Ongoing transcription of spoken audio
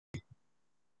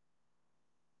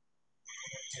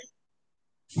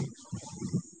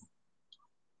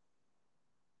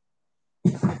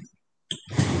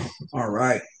All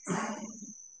right.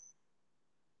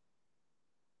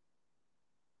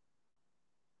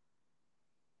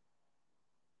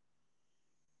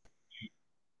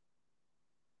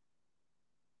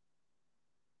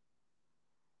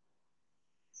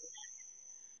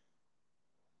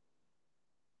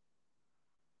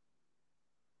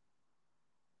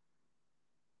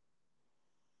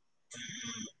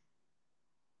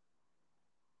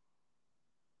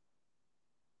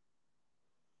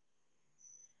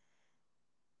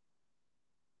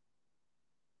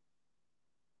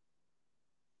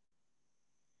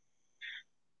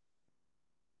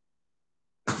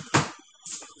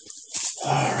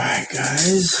 All right,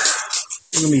 guys.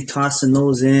 We're gonna be tossing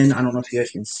those in. I don't know if you guys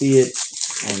can see it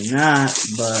or not,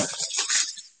 but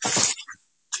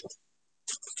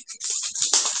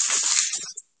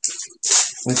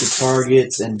went to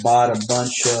Targets and bought a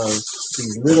bunch of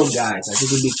these little guys. I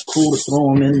think it'd be cool to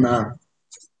throw them in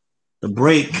the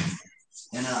break.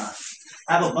 And I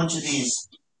have a bunch of these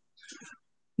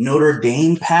Notre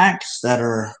Dame packs that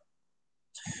are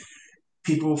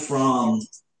people from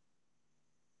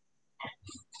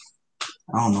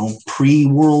I don't know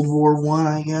pre-World War One.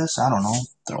 I guess I don't know.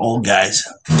 They're old guys.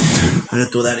 I'm gonna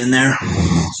throw that in there.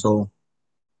 So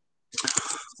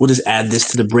we'll just add this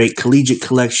to the break. Collegiate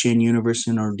Collection,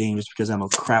 University of Notre Dame, just because I have a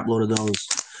crap load of those.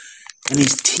 And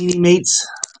these teeny mates,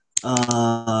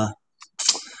 I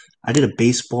did a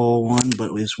baseball one, but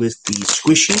it was with the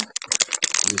squeezy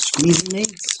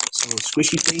mates, so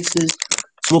squishy faces.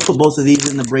 So we'll put both of these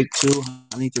in the break too.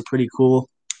 I think they're pretty cool.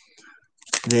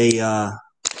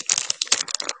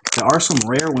 There are some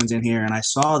rare ones in here, and I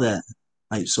saw that.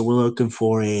 So we're looking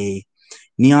for a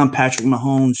Neon Patrick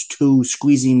Mahomes 2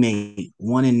 squeezy mate,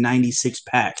 1 in 96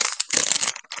 packs.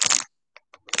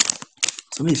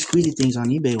 Some of these squeezy things on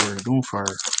eBay were going for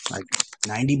like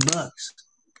 $90.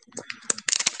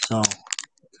 So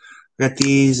got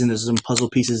these, and there's some puzzle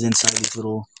pieces inside these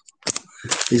little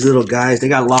guys. They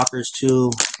got lockers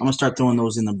too. I'm gonna start throwing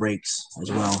those in the breaks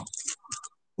as well,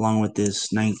 along with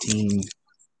this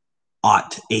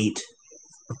 1908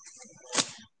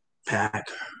 pack.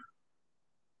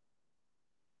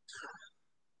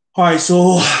 All right,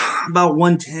 so about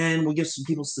 110. We'll give some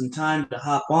people some time to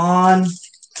hop on.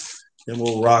 Then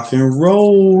we'll rock and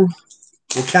roll.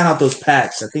 We'll count out those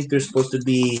packs. I think they're supposed to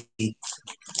be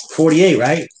 48,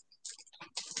 right?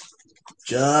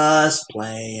 Just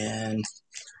playing. I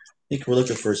think we're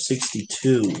looking for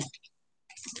 62.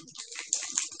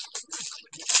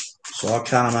 So I'll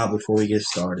count them out before we get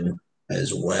started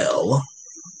as well.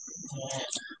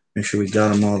 Make sure we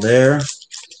got them all there.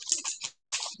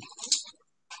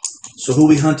 So who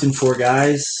we hunting for,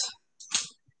 guys?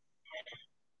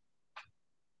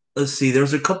 Let's see.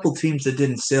 There's a couple teams that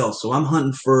didn't sell, so I'm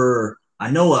hunting for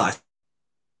Inoa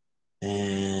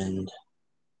and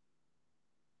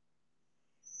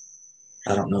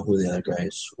I don't know who the other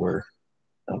guys were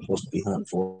I'm supposed to be hunting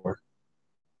for.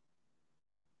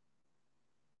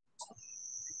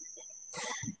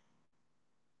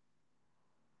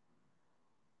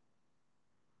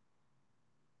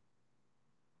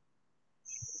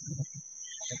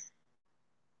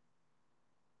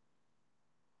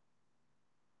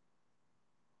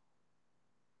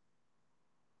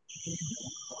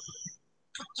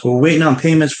 So we're waiting on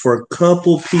payments for a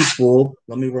couple people.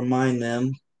 Let me remind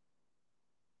them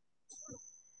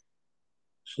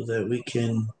so that we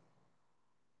can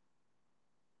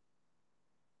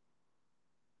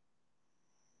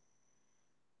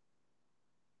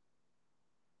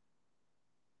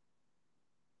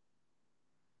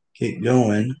get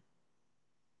going.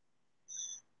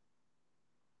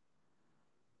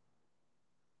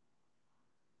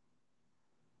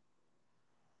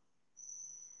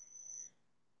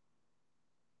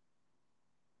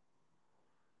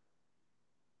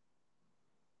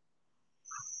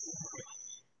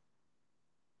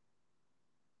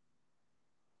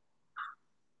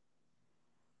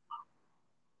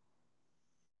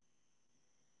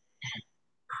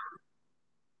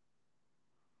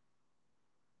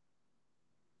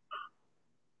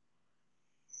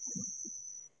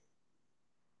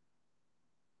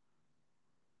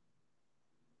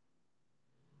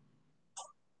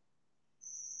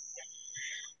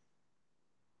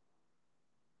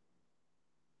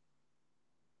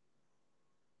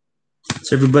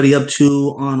 What's everybody up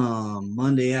to on a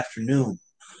Monday afternoon?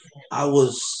 I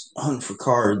was hunting for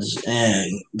cards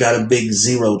and got a big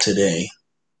zero today.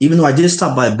 Even though I did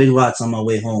stop by Big Lots on my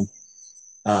way home.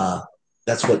 Uh,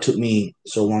 that's what took me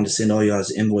so long to send all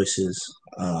y'all's invoices.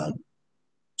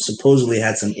 Supposedly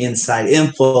had some inside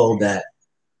info that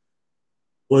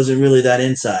wasn't really that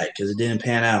inside because it didn't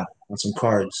pan out on some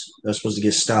cards that were supposed to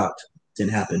get stocked.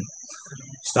 Didn't happen.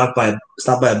 Stop by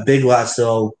a Big Lots,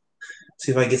 so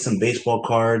see if I get some baseball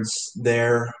cards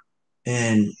there.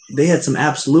 And they had some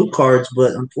absolute cards,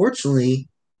 but unfortunately,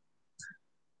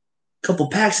 a couple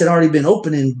packs had already been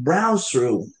opened and browsed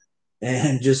through,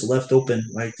 and just left open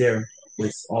right there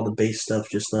with all the base stuff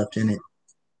just left in it.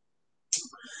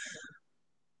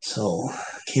 So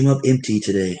came up empty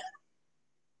today.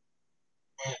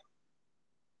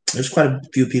 There's quite a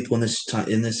few people in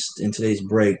today's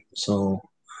break, so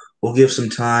we'll give some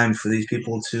time for these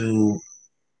people to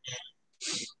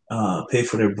pay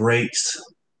for their breaks.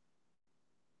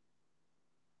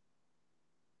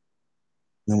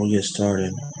 Then we'll get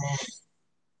started.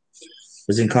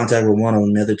 Was in contact with one of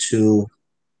them. The other two,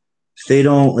 if they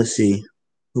don't, let's see,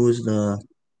 who is the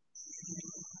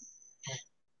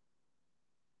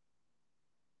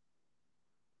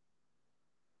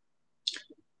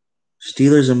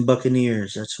Steelers and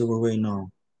Buccaneers? That's who we're waiting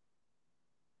on.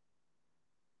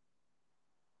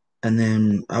 And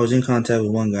then I was in contact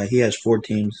with one guy. He has 4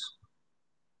 teams.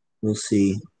 We'll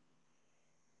see.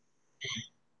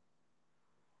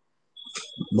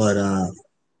 But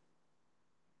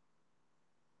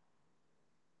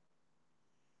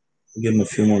give him a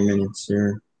few more minutes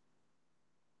here.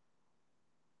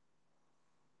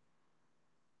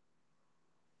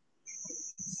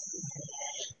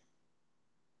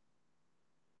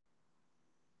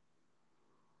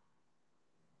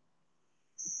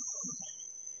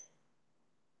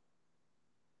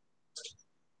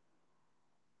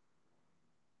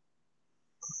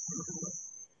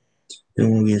 Then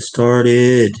we'll get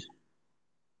started.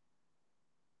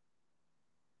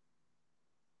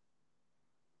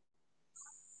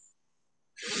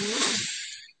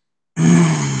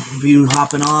 For you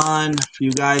hopping on, for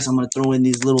you guys, I'm gonna throw in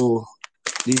these are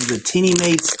the Teeny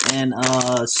Mates and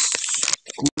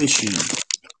Squishy.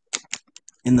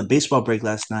 In the baseball break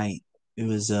last night, it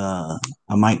was a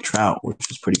Mike Trout, which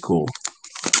was pretty cool.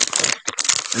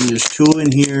 And there's 2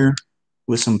 in here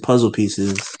with some puzzle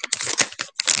pieces,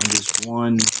 and just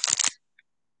one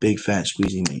big fat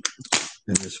squeezy mate,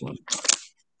 and this one,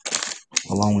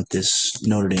 along with this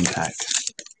Notre Dame pack.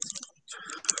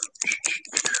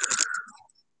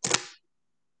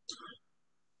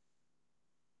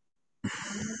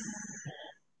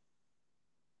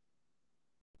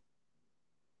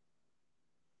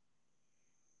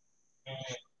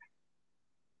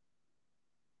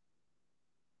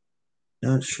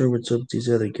 Not sure what's up with these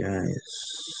other guys.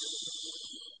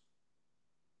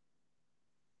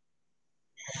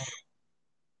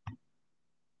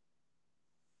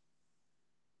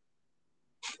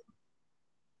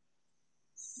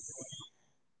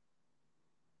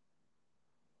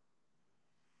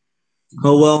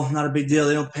 Oh well, not a big deal.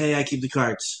 They don't pay. I keep the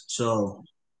cards. So,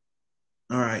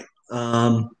 all right.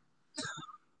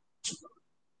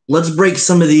 Let's break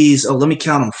some of these. Oh, let me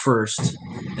count them first,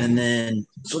 and then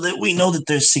so that we know that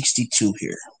there's 62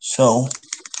 here. So,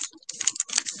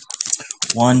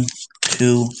 1,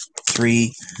 2,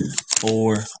 3,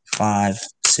 4, 5,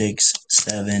 6,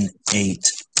 7,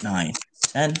 8, 9,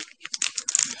 10.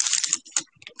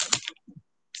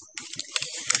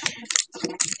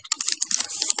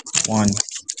 One,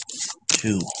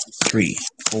 2, 3,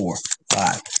 4,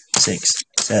 5, 6,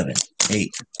 7,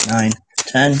 8, 9,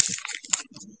 10.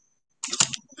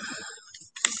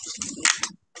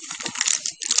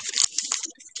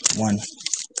 One,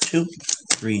 2,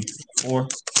 3, 4,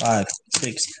 5,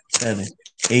 6, 7,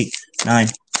 8, 9,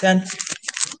 10.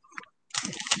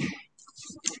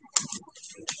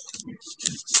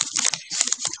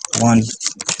 One,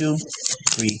 2,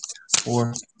 3,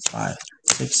 4, 5,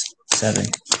 6, 7,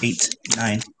 8,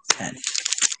 9, 10.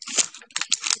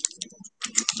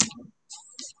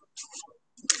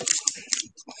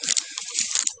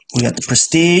 We got the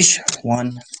Prestige.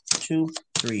 1, 2,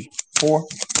 3, 4,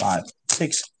 5,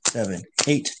 6, 7,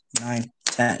 8, 9,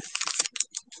 10.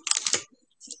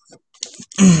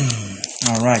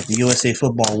 All right, the USA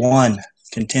Football 1,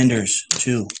 Contenders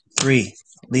 2, 3,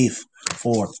 Leaf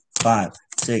 4, 5,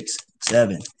 6,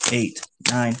 7, 8,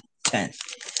 9, 10.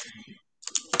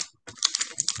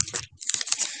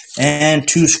 And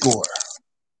 2 score.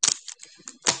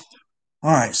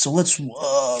 All right, so let's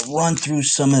run through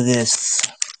some of this.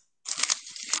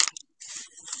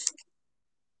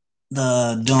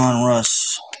 The Don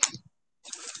Russ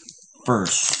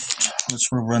first. Let's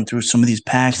run through some of these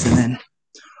packs and then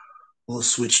we'll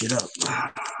switch it up.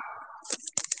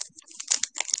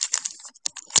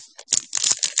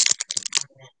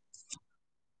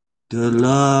 Good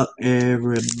luck,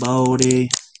 everybody.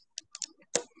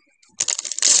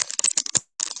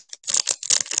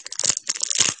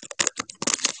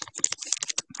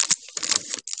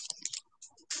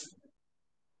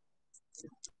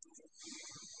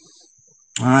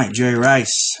 All right, Jerry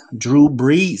Rice, Drew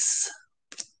Brees,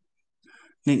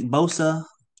 Nick Bosa,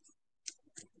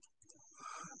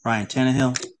 Ryan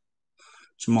Tannehill,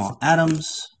 Jamal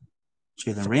Adams,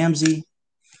 Jalen Ramsey.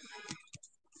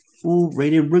 Ooh,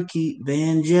 rated rookie,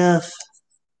 Van Jeff.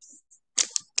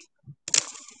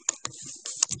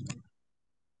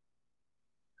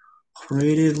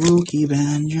 Rated rookie,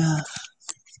 Van Jeff.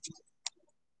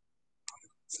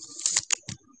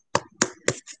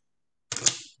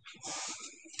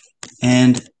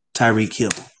 And Tyreek Hill.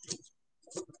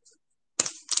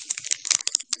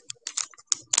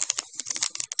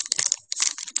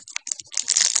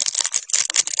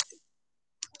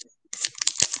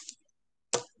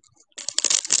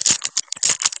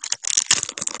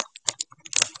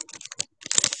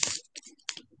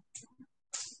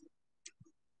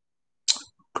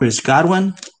 Chris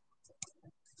Godwin,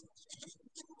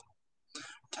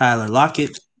 Tyler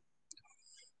Lockett,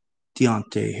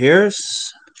 Deontay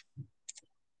Harris,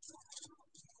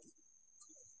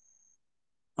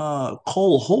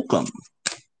 Cole Holcomb,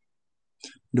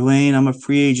 Dwayne, I'm a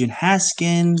free agent,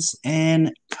 Haskins,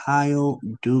 and Kyle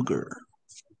Duggar.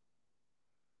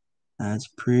 That's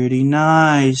pretty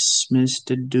nice,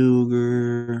 Mr.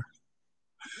 Duggar.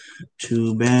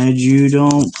 Too bad you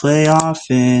don't play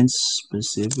offense,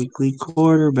 specifically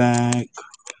quarterback,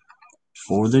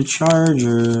 for the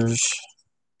Chargers.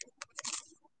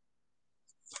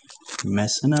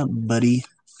 Messing up, buddy.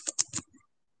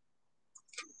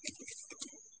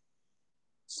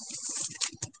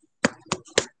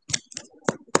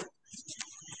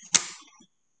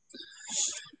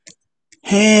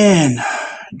 And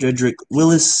Jedrick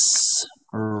Willis,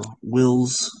 or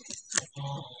Wills,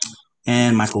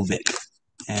 and Michael Vick,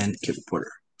 and Kid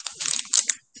Reporter.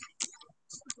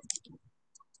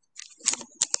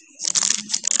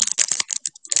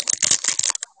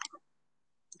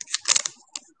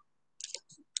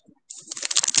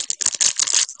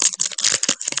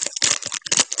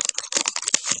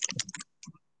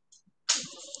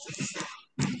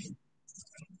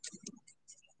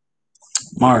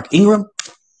 Mark Ingram,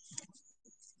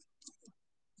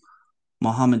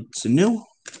 Mohamed Sanu,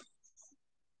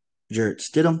 Jarrett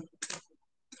Stidham,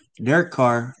 Derek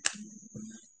Carr,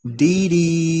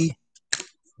 Dede.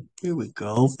 Here we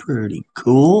go. Pretty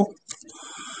cool.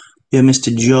 Yeah,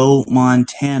 Mr. Joe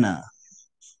Montana,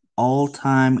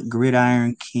 all-time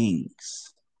Gridiron Kings.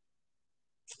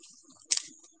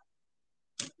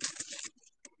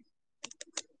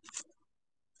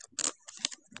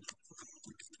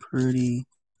 Pretty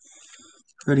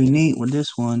neat with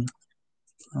this one.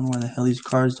 I don't know why the hell these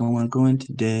cards don't want to go in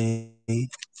today.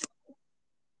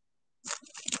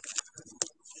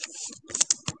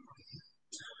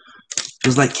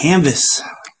 Feels like canvas.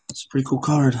 It's a pretty cool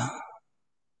card.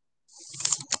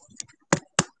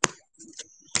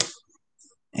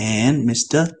 And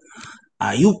Mr.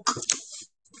 Ayuk.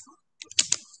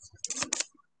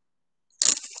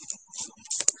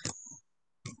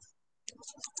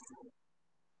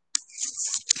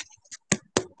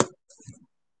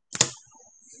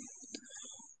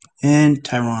 And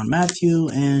Tyrann Mathieu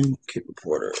and Kid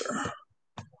Reporter.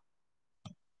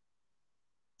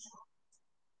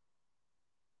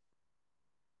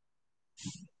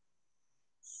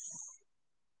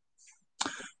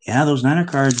 Yeah, those Niner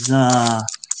cards were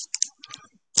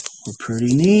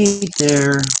pretty neat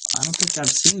there. I don't think I've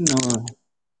seen the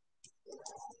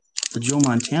Joe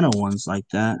Montana ones like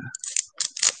that.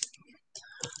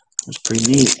 That's pretty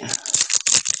neat.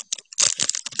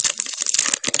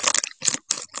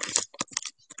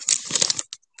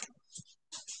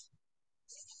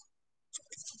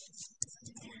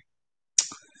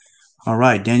 All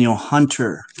right, Daniel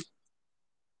Hunter.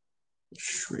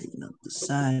 Straighten up the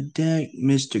side deck.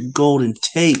 Mr. Golden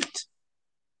Tate.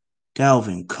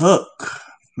 Dalvin Cook.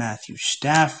 Matthew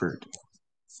Stafford.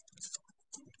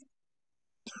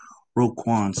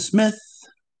 Roquan Smith.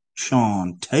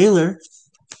 Sean Taylor.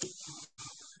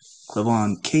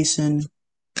 Clevon Kaysen.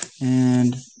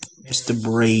 And Mr.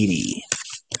 Brady.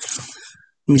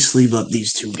 Let me sleeve up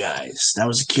these two guys. That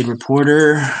was a Kid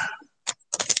Reporter.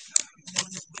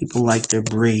 People like their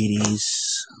Bradys.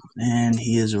 And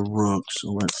he is a rook,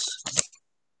 so let's...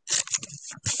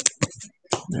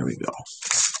 There we go.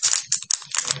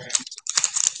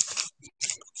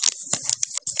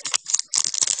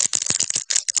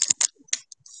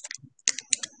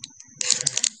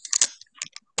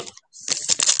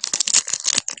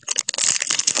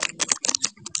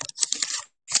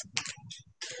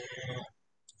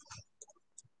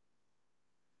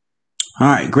 All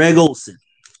right, Greg Olsen.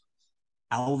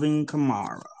 Alvin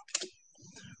Kamara.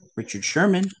 Richard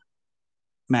Sherman.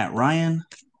 Matt Ryan.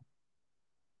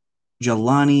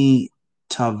 Jelani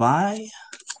Tavai.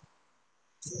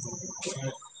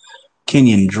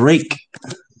 Kenyon Drake.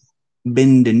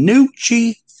 Ben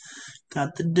DiNucci.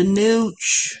 Got the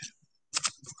DiNucci.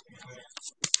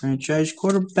 Franchise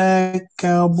quarterback,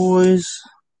 Cowboys.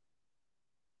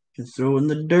 You throw in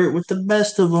the dirt with the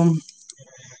best of them.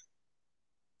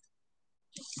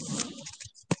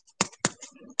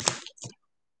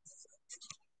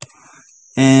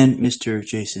 And Mr.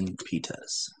 Jason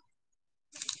Peters.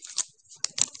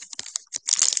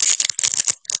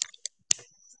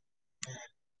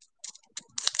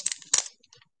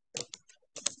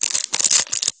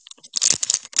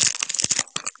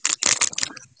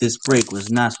 This break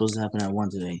was not supposed to happen at 1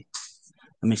 today.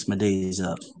 I mixed my days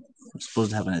up. It's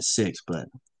supposed to happen at 6, but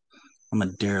I'm a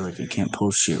derelict and can't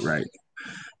post shit right.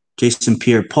 Jason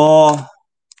Pierre-Paul.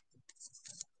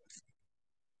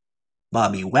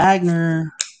 Bobby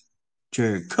Wagner.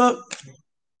 Jared Cook.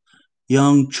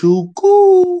 Young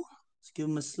Chuku. Let's give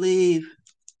him a sleeve.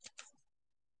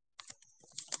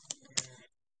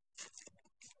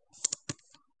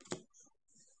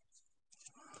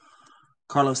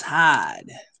 Carlos Hyde.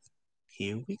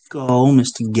 Here we go,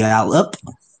 Mr. Gallup.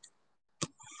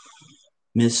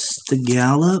 Mr.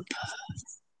 Gallup.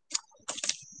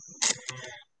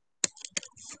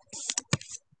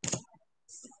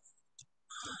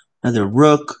 Another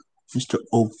rook, Mr.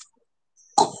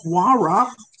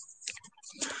 Okwara.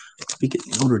 Speaking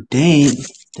of Notre Dame,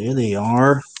 there they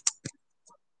are.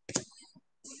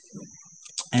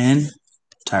 And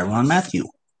Tyrann Mathieu.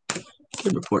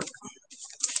 Good report.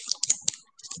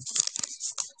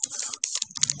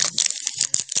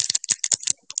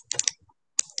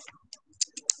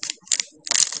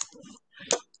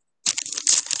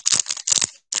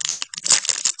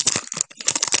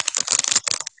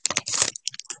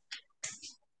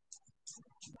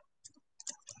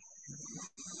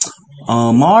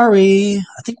 Amari,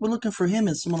 I think we're looking for him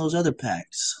in some of those other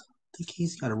packs. I think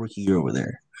he's got a rookie year over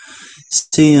there.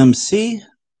 CMC,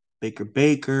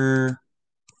 Baker.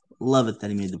 Love it that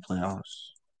he made the playoffs.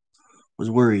 Was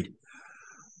worried.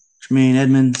 Tremaine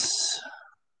Edmonds,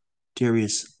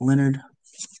 Darius Leonard.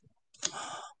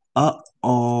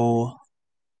 Uh-oh.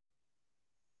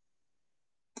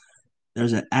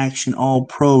 There's an Action All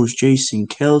Pros, Jason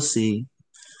Kelce.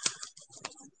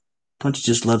 Don't you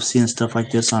just love seeing stuff like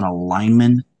this on a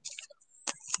lineman?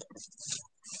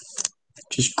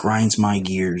 Just grinds my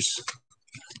gears,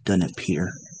 doesn't it,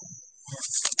 Peter?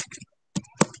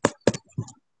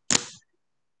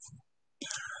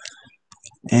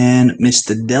 And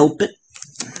Mr. Delpit.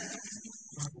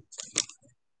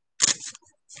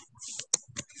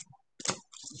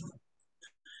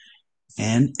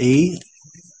 And a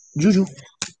Juju.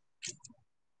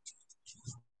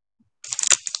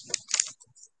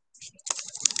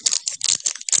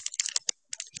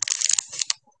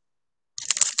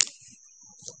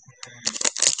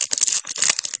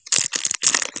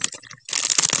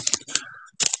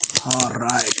 All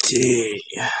righty.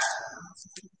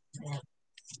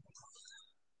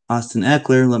 Austin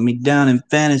Eckler let me down in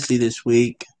fantasy this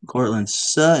week. Cortland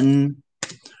Sutton.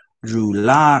 Drew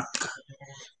Lock.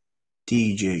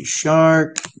 DJ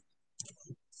Shark.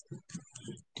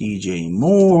 DJ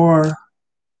Moore.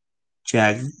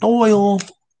 Jack Doyle.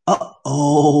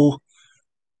 Uh-oh.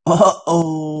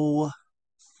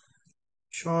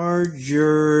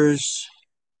 Chargers.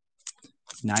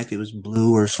 Now, if it was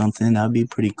blue or something, that would be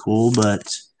pretty cool,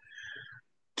 but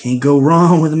can't go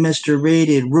wrong with a Mr.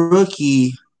 Rated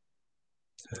rookie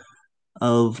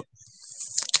of,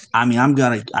 I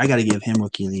gotta give him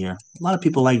rookie of the year. A lot of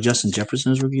people like Justin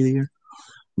Jefferson as rookie of the year,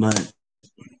 but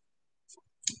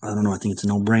I don't know. I think it's a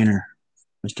no-brainer.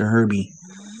 Mr. Herbie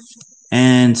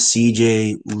and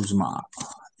CJ Uzomah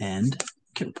and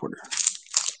Kid Reporter.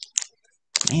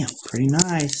 Damn, pretty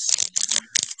nice.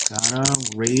 Got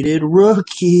a rated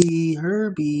rookie,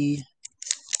 Herbie.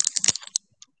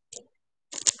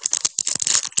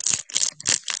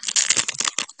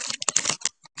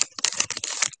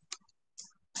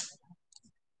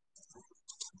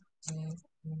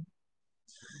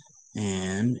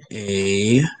 And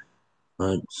a,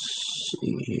 let's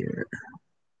see here.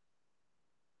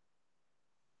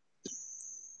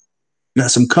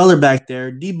 Got some color back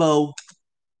there. Debo.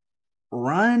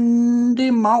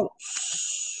 Randy Moss.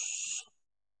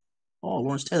 Oh,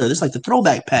 Lawrence Taylor. This is like the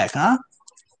throwback pack, huh?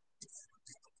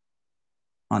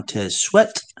 Montez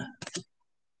Sweat.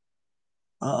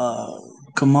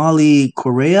 Kamali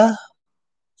Correa.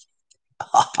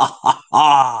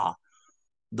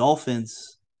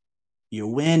 Dolphins. You're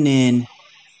winning.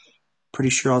 Pretty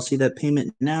sure I'll see that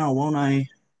payment now, won't I?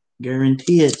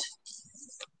 Guarantee it.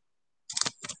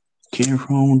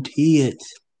 Guarantee it.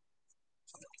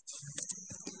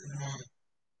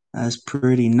 That's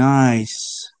pretty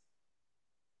nice.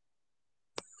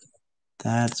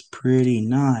 That's pretty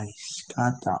nice.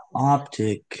 Got the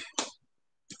optic.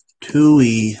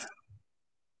 Tui.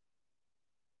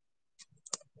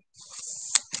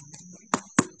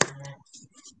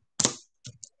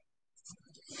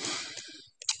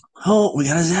 Oh, we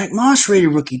got a Zach Moss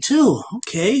rated rookie too.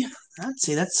 Okay, I'd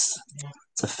say that's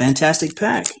a fantastic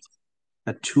pack.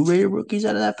 Got 2 rated rookies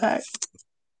out of that pack.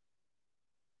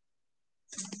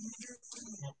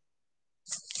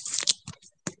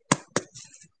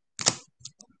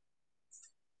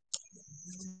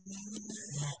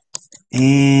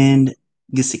 And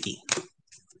Gesicki.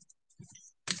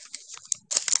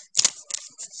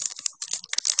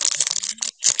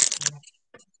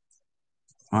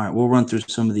 All right, we'll run through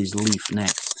some of these Leaf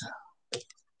next.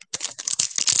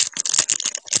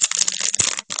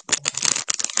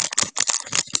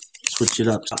 Switch it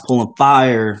up. Stop pulling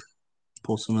fire.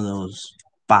 Pull some of those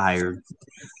fire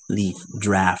Leaf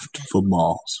draft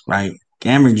footballs, right?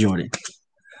 Cameron Jordan.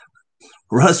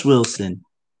 Russ Wilson.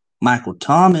 Michael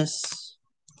Thomas.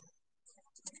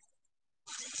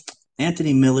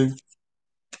 Anthony Miller.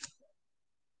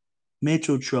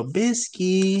 Mitchell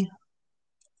Trubisky.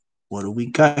 What do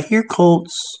we got here,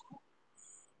 Colts?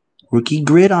 Rookie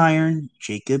Gridiron,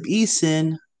 Jacob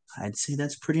Eason. I'd say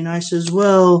that's pretty nice as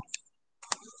well.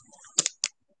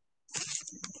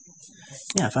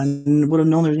 Yeah, if I would have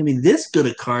known there was going to be this good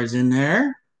of cards in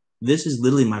there. This is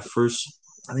literally my first,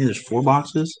 I think there's 4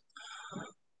 boxes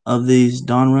of these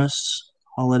Donruss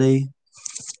holiday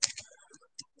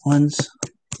ones.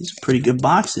 These are pretty good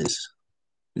boxes.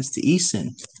 It's the Eason.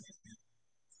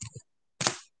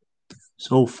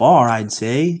 So far, I'd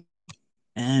say.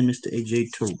 And Mr.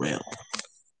 AJ Terrell.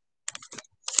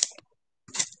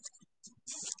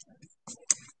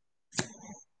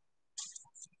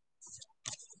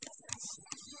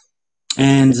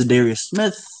 And Zadarius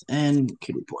Smith and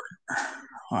Kid Reporter.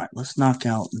 All right, let's knock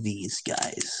out these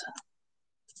guys.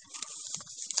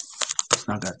 Let's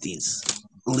knock out these.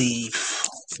 Leaf.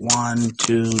 1,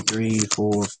 2, 3,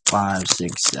 4, 5,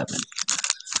 6, 7.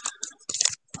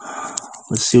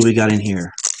 Let's see what we got in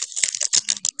here.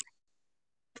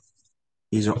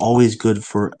 These are always good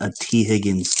for a T.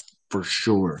 Higgins for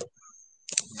sure.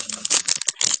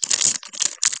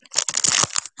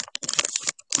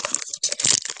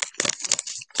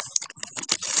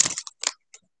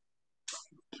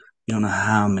 You don't know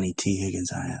how many T.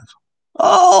 Higgins I have.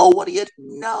 Oh, what do you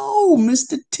know,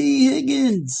 Mr. T.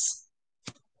 Higgins?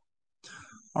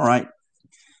 All right,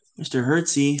 Mr.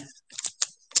 Hurtsy.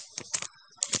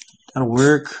 That'll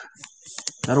work.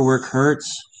 That'll work,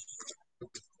 Hurts.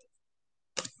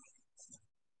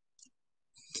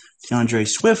 DeAndre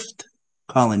Swift,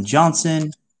 Colin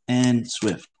Johnson, and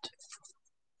Swift.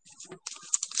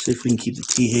 See if we can keep the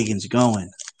T. Higgins going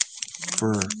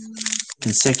for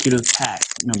consecutive pack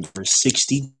number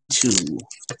 62.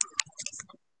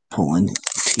 Pulling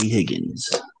T. Higgins.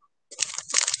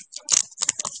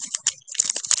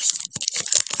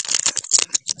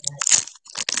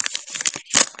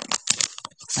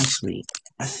 Actually,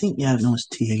 I think, yeah, I've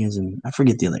noticed T. Higgins and I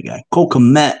forget the other guy. Cole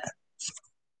Kmet.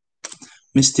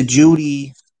 Mr.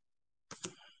 Judy.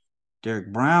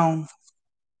 Derek Brown.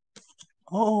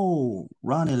 Oh,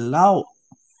 Ronnie Lout.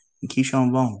 And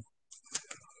Keyshawn Vaughn.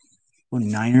 Oh,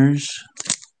 Niners.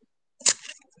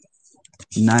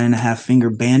 9.5 finger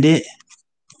bandit.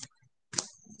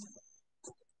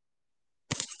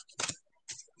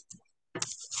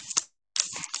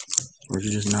 Or is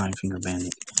it just 9 finger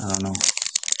bandit? I don't know.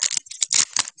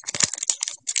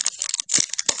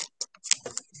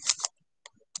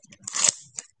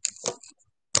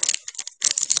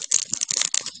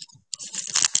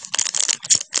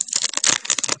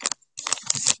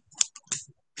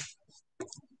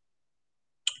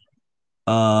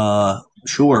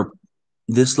 Sure.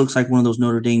 This looks like one of those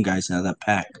Notre Dame guys out of that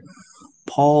pack.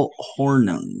 Paul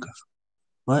Hornung.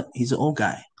 What? He's an old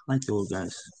guy. I like the old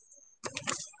guys.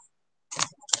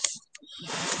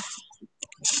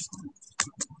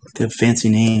 They have fancy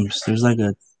names. There's like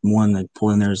a one that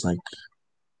pulled in there is like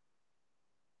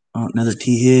another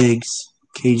T. Higgs,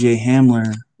 KJ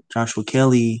Hamler, Joshua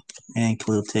Kelly, and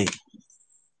Khalil Tate.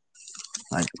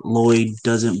 Like Lloyd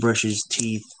doesn't brush his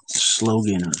teeth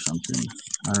slogan or something.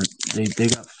 They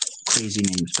got crazy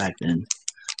names back then.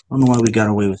 I don't know why we got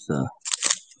away with the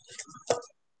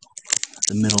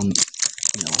middle,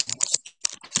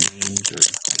 names or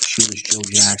like Shoeless Joe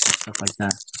Jackson, stuff like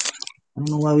that. I don't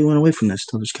know why we went away from this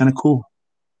stuff. It's kind of cool.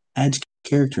 Adds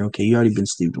character. Okay, you already been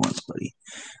sleeved once, buddy.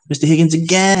 Mr. Higgins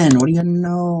again. What do you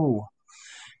know?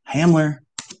 Hamler,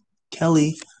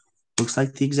 Kelly. Looks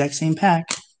like the exact same pack.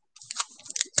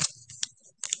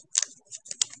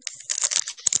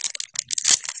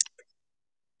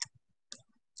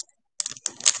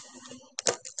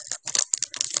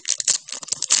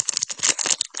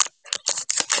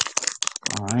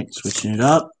 All right, switching it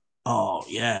up. Oh,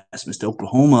 yes, Mr.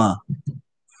 Oklahoma.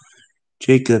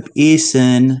 Jacob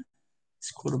Eason.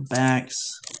 Quarterbacks.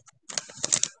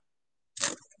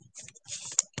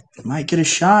 Might get a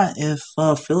shot if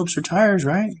Phillips retires,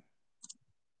 right?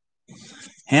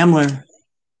 Hamler,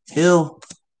 Hill,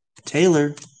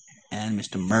 Taylor, and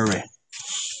Mr. Murray.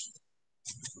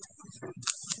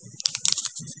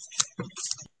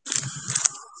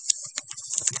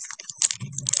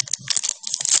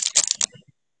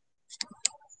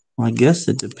 Well, I guess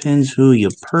it depends who you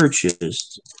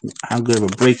purchased, how good of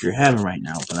a break you're having right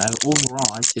now. But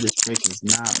overall, I'd say this break is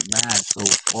not bad so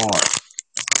far.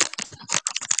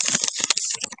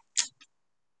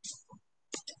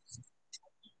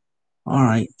 All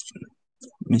right,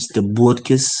 Mr.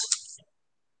 Butkus.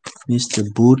 Mr.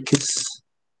 Butkus.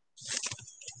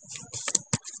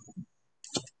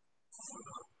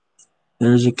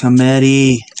 There's a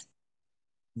Committee.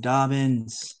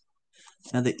 Dobbins.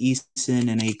 Another Easton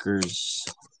and Akers.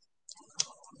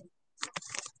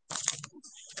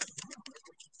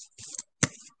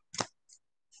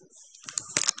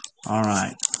 All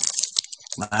right.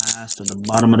 Last of the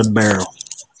bottom of the barrel.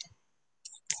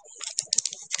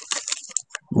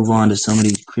 Move on to some of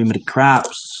these cream of the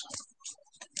crops.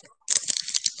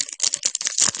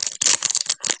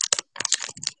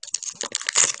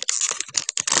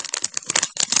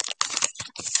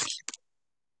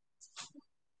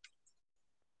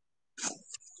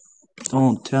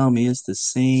 Don't tell me it's the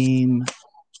same.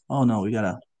 Oh no, we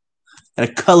got a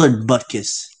colored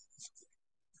Butkus.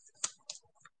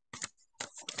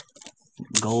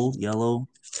 Gold, yellow,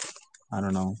 I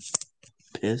don't know,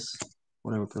 piss,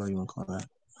 whatever color you want to call that.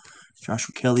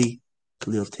 Joshua Kelly,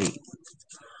 Khalil Tate.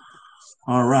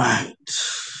 All right,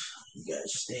 you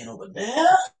guys staying over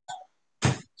there.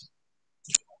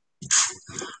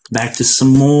 Back to some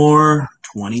more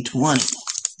 2020.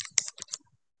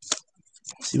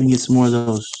 See if we can get some more of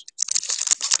those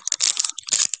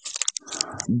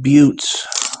Buttes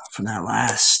from that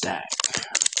last stack.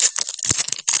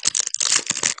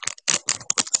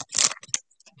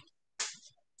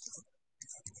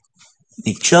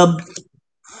 Nick Chubb,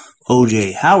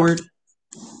 O.J. Howard,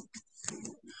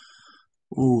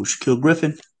 Shaquille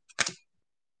Griffin,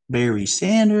 Barry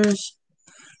Sanders,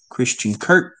 Christian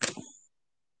Kirk,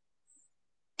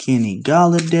 Kenny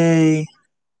Golladay,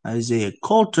 Isaiah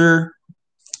Coulter,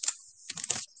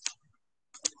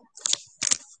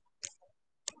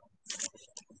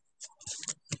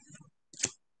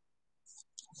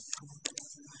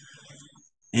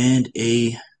 and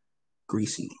a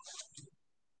Greasy.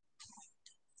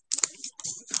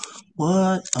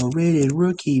 What a rated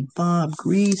rookie, Bob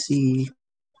Greasy.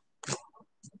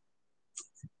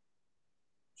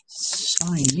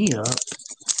 Sign me up.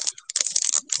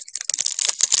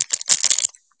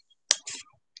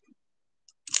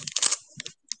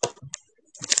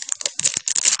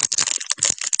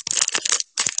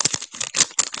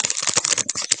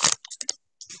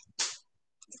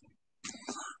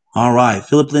 All right,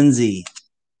 Philip Lindsay,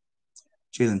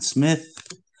 Jalen Smith,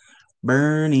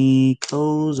 Bernie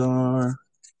Kosar,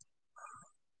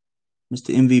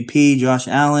 Mr. MVP, Josh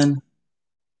Allen,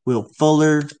 Will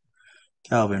Fuller,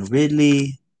 Calvin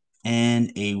Ridley,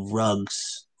 and a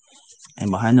Ruggs.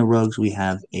 And behind the Ruggs, we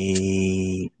have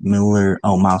a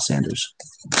Miles Sanders.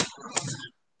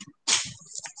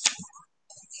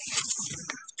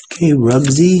 Okay,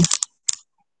 Ruggsy.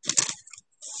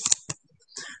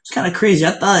 It's kind of crazy.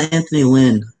 I thought Anthony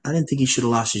Lynn, I didn't think he should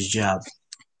have lost his job.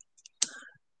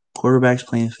 Quarterback's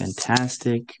playing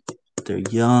fantastic. They're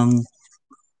young.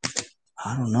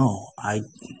 I don't know.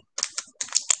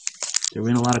 They're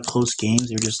in a lot of close games.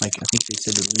 They're just like, I think they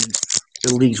said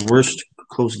the league's worst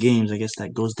close games. I guess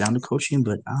that goes down to coaching,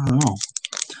 but I don't know.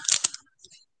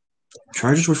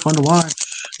 Chargers were fun to watch.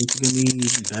 I think they're going to be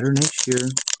even better next year.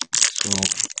 So,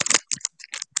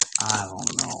 I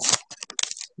don't know.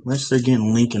 Unless they're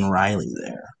getting Lincoln Riley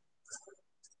there.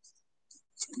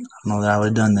 I don't know that I would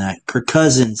have done that. Kirk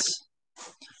Cousins.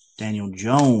 Daniel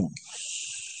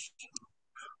Jones.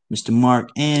 Mr. Mark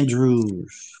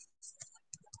Andrews.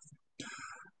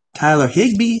 Tyler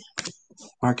Higbee.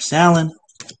 Marcus Allen.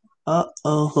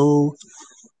 Uh-oh.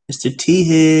 Mr. T.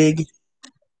 Hig.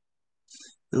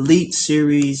 Elite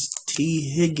Series T.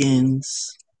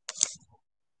 Higgins.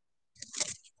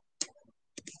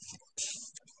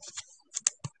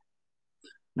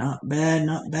 Not bad,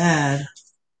 not bad.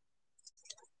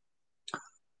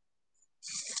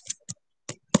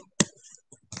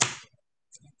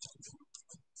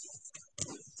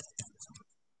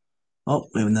 Oh,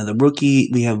 we have another rookie.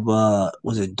 We have,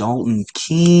 was it Dalton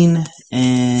Keene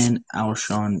and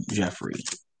Alshon Jeffrey,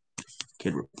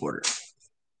 Kid Reporter.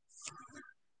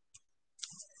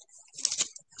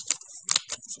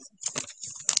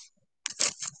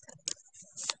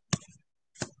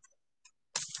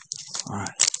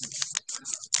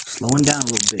 slowing down a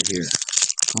little bit here.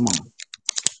 Come on.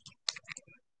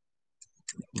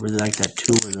 Really like that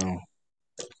Tua, though.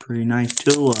 Pretty nice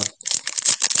Tua.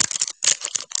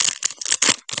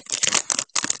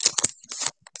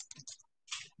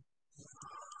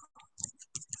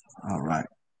 All right.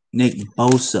 Nick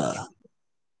Bosa.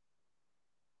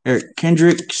 Eric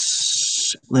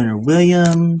Kendricks. Leonard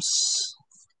Williams.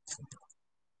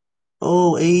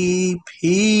 OAP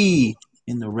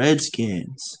in the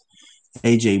Redskins.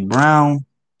 A.J. Brown.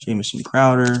 Jamison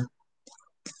Crowder.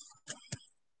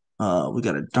 We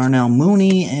got a Darnell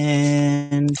Mooney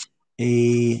and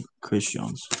a Chris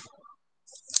Jones.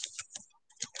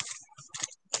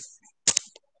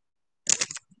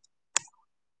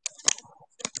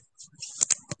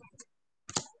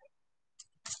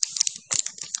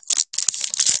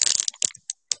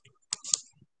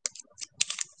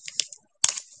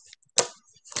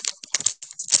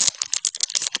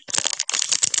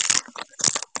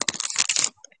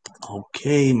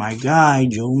 Okay, my guy,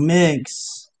 Joe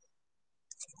Mix.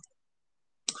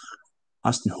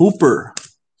 Austin Hooper.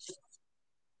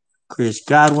 Chris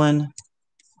Godwin.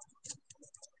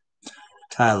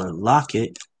 Tyler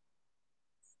Lockett.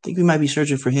 I think we might be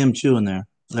searching for him too in there.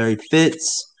 Larry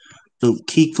Fitz. Luke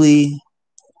Kuechly.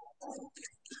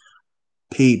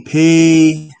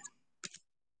 PP.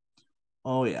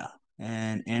 Oh, yeah.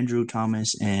 And Andrew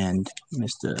Thomas and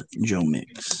Mr. Joe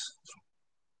Mix.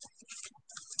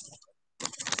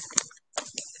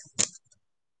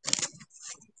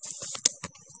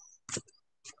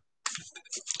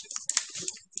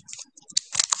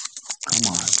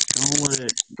 Come on.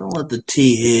 Don't let the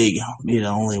T. Hig be the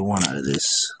only one out of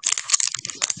this.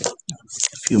 A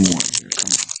few more here.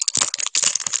 Come on.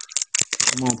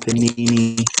 Come on,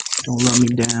 Panini. Don't let me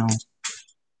down.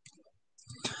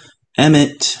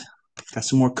 Emmett. Got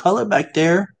some more color back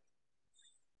there.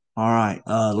 All right.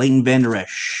 Leighton Vander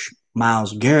Esch.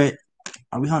 Myles Garrett.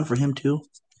 Are we hunting for him too?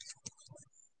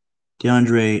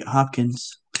 DeAndre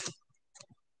Hopkins.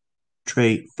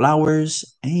 Trey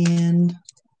Flowers. And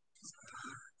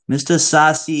Mr.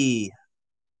 Asasi.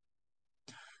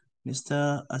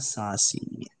 Mr.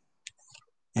 Asasi.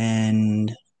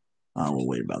 And we'll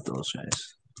wait about those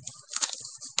guys.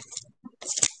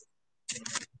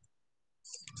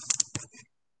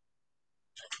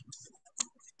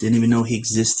 Didn't even know he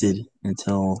existed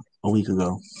until a week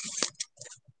ago.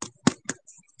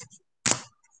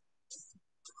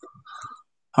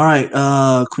 All right,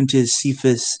 Quintez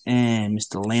Cephas and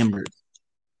Mr. Lambert.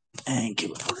 And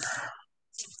give it over.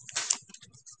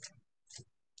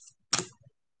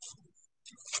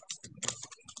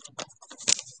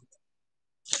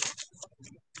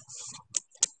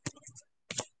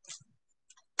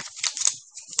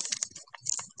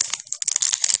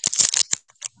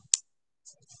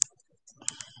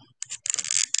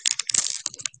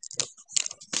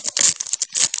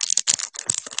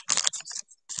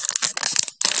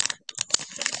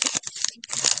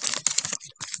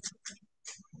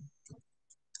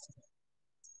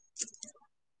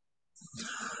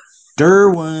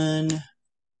 Derwin,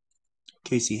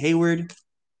 Casey Hayward,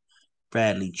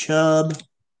 Bradley Chubb,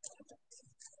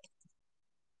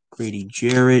 Grady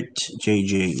Jarrett,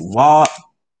 J.J. Watt.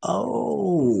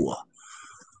 Oh,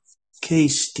 okay,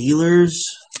 Steelers,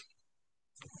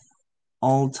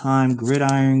 all-time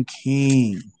Gridiron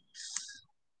King.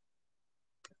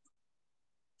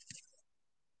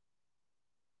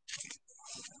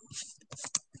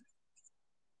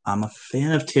 I'm a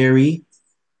fan of Terry.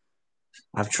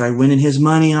 I've tried winning his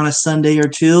money on a Sunday or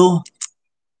two.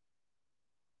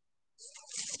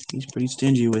 He's pretty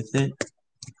stingy with it,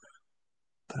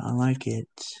 but I like it.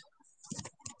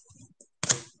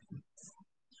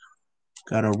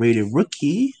 Got a rated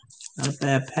rookie. Not a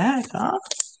bad pack, huh?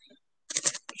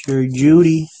 Jerry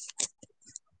Jeudy.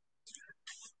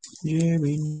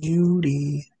 Jerry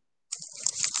Jeudy.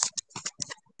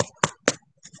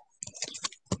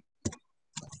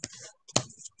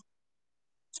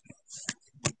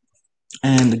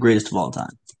 And the greatest of all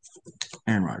time,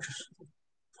 Aaron Rodgers,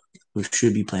 who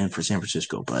should be playing for San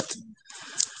Francisco, but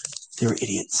they were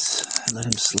idiots. I let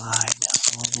him slide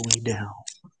all the way down.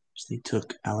 So they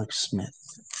took Alex Smith.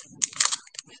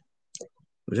 It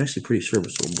was actually pretty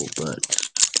serviceable, but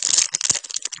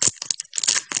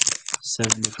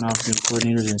 7 different offensive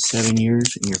coordinators in 7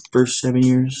 years, in your first 7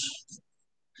 years,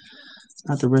 it's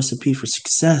not the recipe for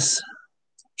success.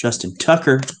 Justin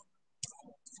Tucker.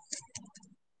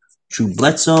 Drew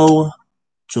Bledsoe,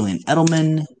 Julian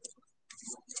Edelman.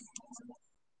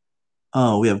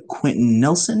 Oh, we have Quentin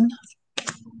Nelson,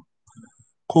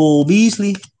 Cole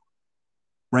Beasley,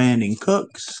 Brandon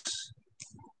Cooks,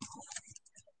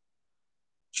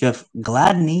 Jeff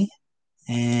Gladney,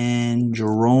 and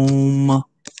Jerome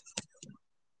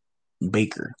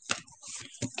Baker,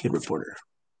 kid reporter.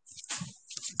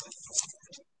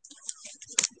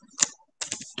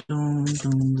 All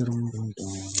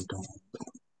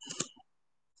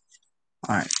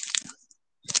right.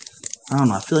 I don't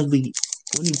know. I feel like we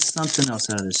need something else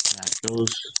out of this stack.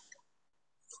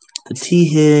 The T.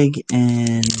 Hig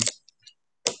and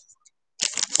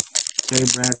Terry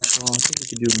Bradshaw. I think we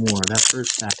could do more. That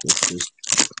first stack was just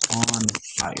on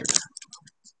fire.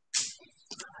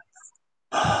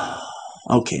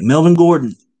 Okay, Melvin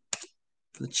Gordon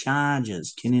for the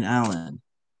Chargers. Keenan Allen.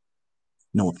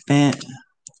 Noah Fant.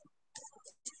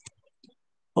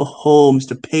 Oh,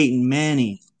 Mr. Peyton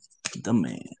Manning. The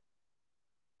man.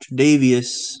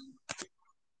 Tre'Davious.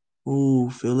 Ooh,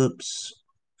 Phillips.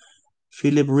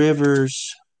 Phillip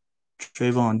Rivers.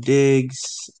 Trayvon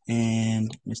Diggs.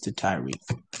 And Mr. Tyreek.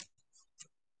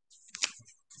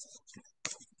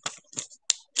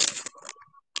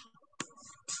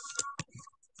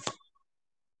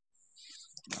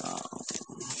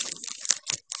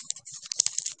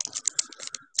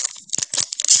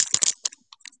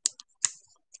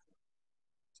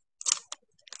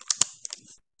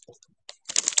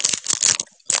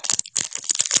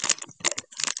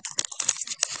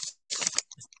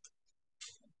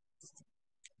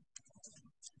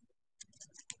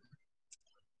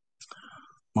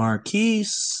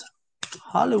 Marquise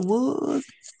Hollywood.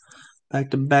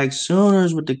 Back-to-back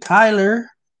Sooners with the Kyler.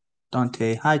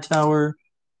 Dante Hightower.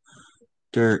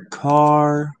 Derek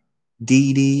Carr.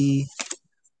 Dede.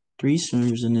 3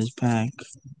 Sooners in this pack.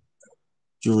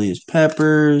 Julius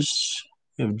Peppers.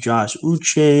 We have Josh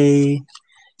Uche.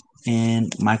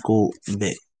 And Michael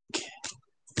Vick.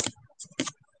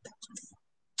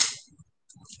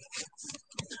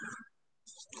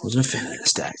 Wasn't a fan of that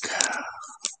stack.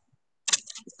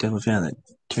 Definitely a fan of that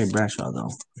Terry Bradshaw, though.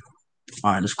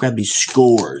 All right, let's grab these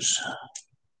scores.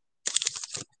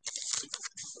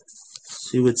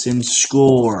 See what's in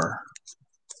score.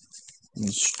 In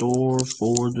store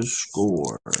for the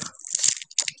score.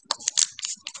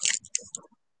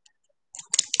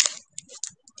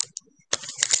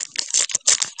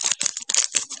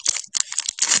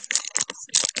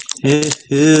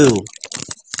 Hoo-hoo.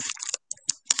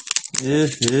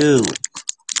 Hoo-hoo.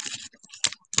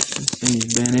 This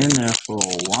thing's been in there for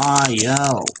a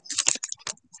while.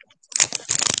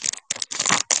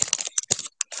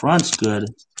 Front's good.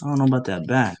 I don't know about that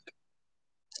back.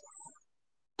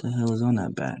 What the hell is on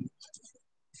that back?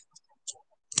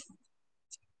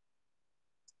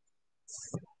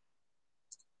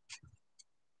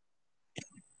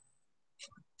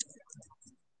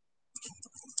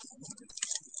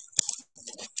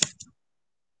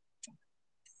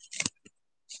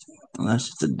 Well, that's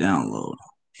just a download.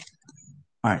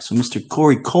 All right, so Mr.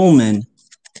 Corey Coleman.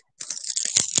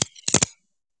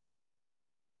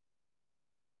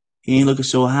 He ain't looking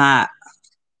so hot.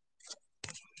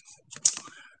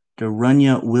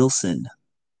 Darunya Wilson.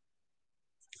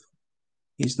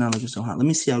 He's not looking so hot. Let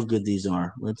me see how good these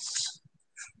are. Let's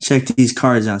check these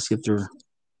cards out. See if they're.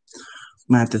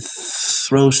 Might have to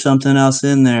throw something else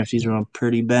in there if these are all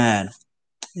pretty bad.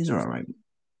 These are all right.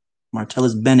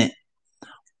 Martellus Bennett.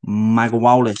 Michael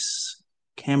Wallace.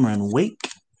 Cameron Wake.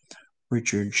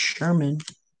 Richard Sherman.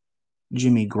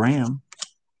 Jimmy Graham.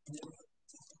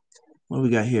 What do we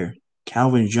got here?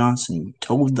 Calvin Johnson.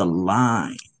 Towed the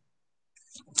line.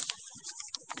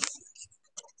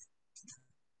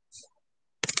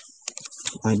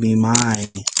 Might be my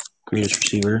greatest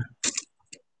receiver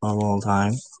of all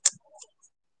time.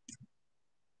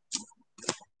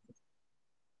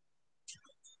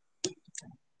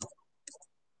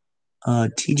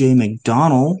 TJ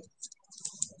McDonald.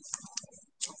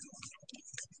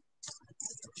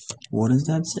 What does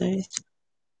that say?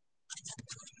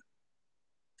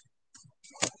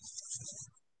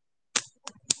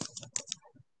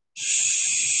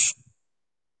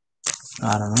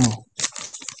 I don't know.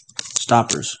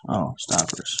 Stoppers. Oh,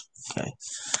 stoppers. Okay.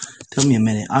 Took me a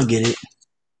minute. I'll get it.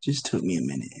 Just took me a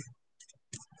minute.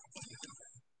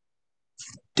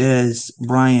 Dez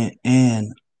Bryant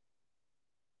and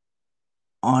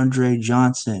Andre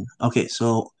Johnson. Okay,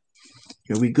 so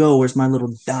here we go. Where's my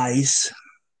little dice?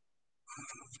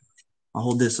 I'll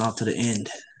hold this off to the end.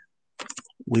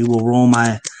 We will roll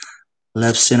my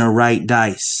left, center, right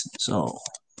dice. So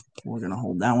we're going to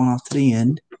hold that one off to the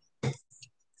end.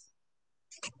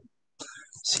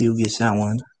 See who gets that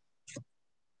one.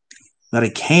 Got a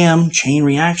Cam chain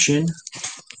reaction.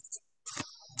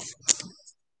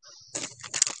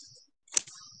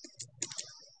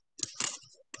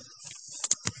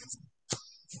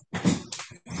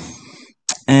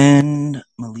 And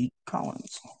Malik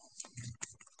Collins.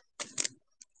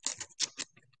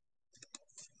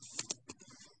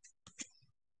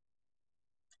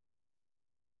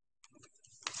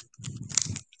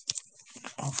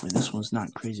 Hopefully this one's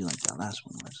not crazy like that last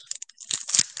one was.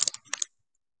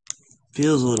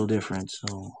 Feels a little different,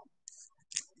 so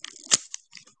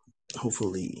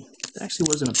hopefully it actually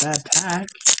wasn't a bad pack.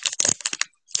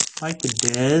 Like the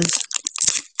Dez,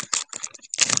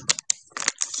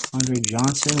 Andre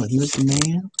Johnson when he was the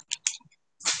man.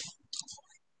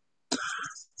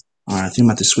 All right, I think I'm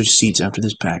about to switch seats after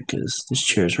this pack because this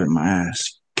chair's hurting my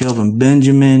ass. Kelvin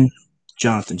Benjamin,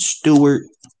 Jonathan Stewart,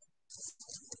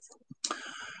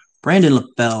 Brandon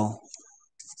LaFell,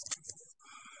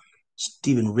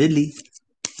 Stephen Ridley,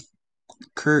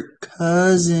 Kirk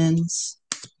Cousins.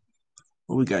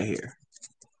 What we got here?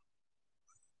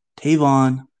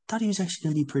 Tavon. Thought he was actually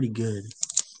going to be pretty good.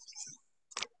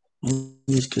 Maybe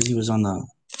it's because he was on the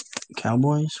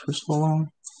Cowboys for so long.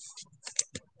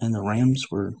 And the Rams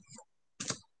were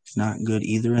not good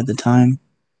either at the time.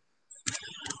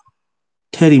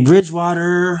 Teddy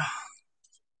Bridgewater.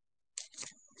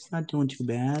 He's not doing too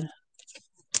bad.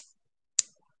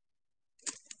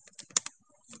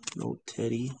 Old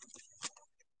Teddy.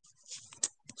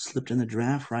 Slipped in the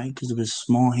draft, right? Because of his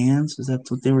small hands. Is that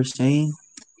what they were saying?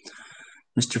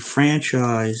 Mr.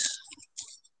 Franchise.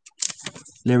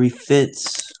 Larry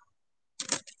Fitz.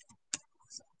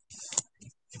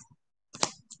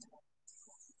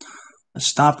 The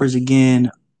stoppers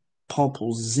again. Paul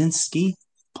Polzinski.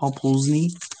 Paul Polzny.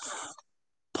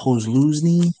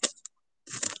 Polzluzny.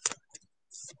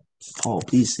 Paul,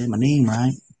 please say my name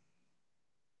right.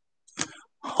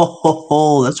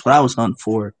 Ho, that's what I was hunting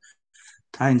for.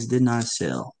 Titans did not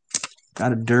sell.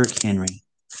 Got a Derrick Henry.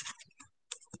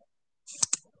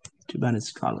 Too bad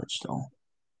it's college, though.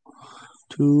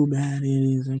 Too bad it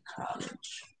is a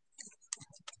college.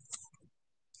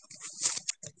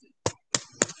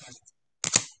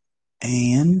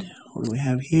 And what do we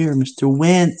have here? Mr.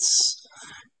 Wentz.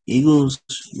 Eagles,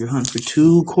 you're hunting for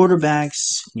two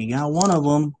quarterbacks. You got one of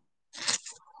them.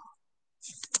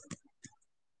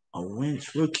 A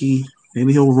Wentz rookie.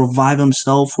 Maybe he'll revive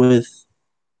himself with,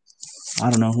 I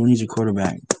don't know, who needs a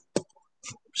quarterback?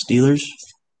 Steelers.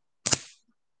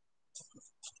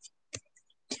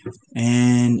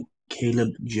 And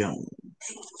Caleb Jones.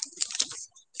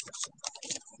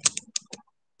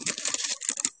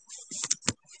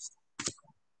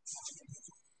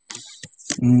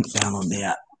 Download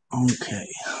that. Okay.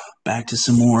 Back to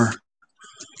some more.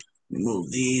 Move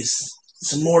these.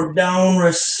 Some more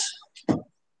downers.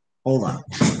 Hold on.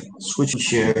 Switch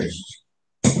chairs.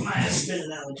 I have spinning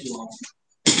that one too long.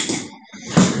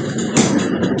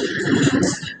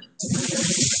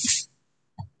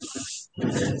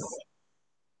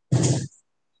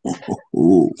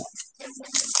 Ooh.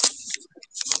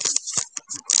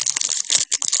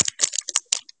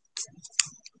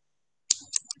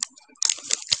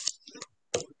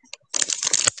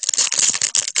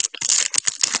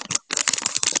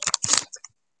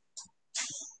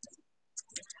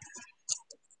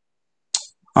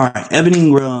 All right, Evan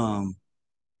Ingram,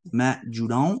 Matt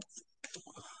Judon,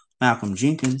 Malcolm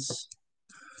Jenkins,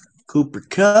 Cooper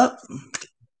Kupp,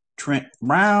 Trent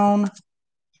Brown.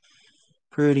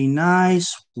 Pretty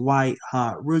nice. White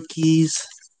hot rookies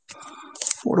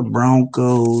for the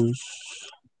Broncos.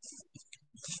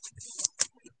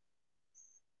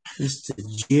 Mr.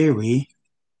 Jerry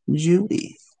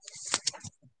Jeudy.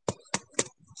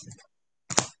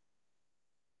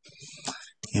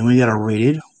 And we got a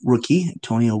rated rookie,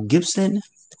 Antonio Gibson,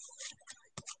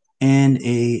 and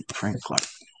a Frank Clark.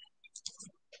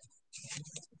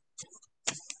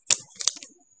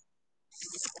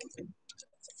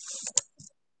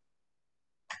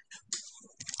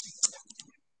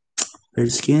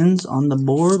 Redskins on the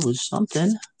board with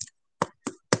something.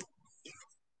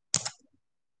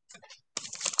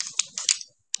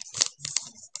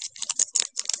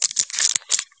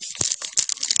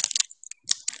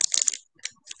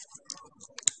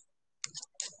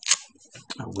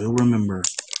 I will remember.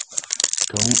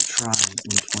 Don't try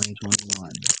in 2021.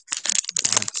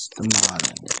 That's the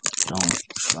motto. Don't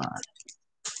try.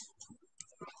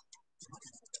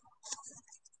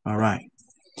 All right.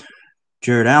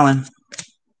 Jared Allen,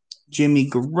 Jimmy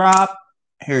Garoppolo,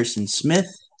 Harrison Smith,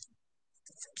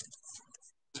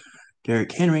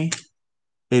 Derrick Henry,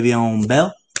 Le'Veon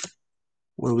Bell.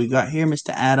 What do we got here, Mr.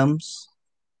 Adams?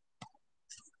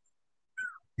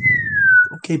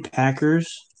 Okay,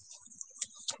 Packers.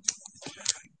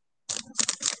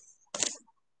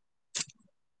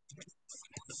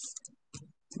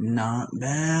 Not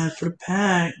bad for the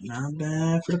pack. Not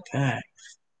bad for the pack.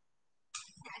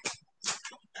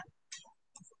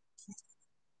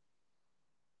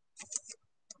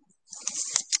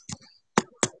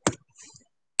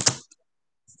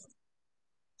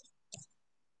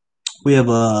 We have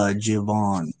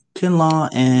Javon Kinlaw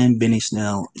and Benny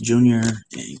Snell Jr.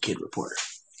 and Kid Reporter.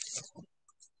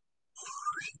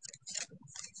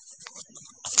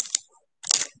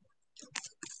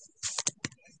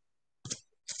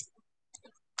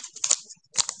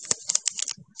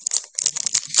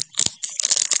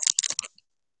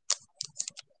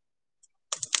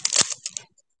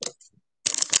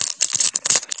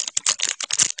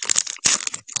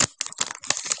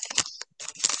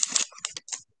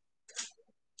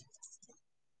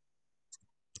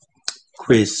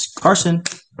 Chris Carson,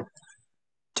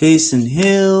 Taysom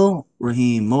Hill,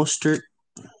 Raheem Mostert,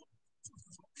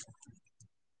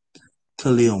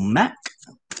 Khalil Mack,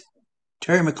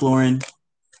 Terry McLaurin,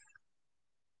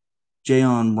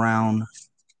 Jayon Brown.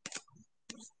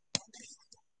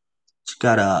 It's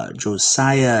got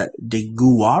Josiah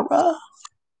DeGuara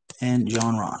and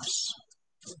John Ross.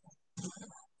 I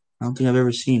don't think I've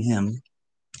ever seen him.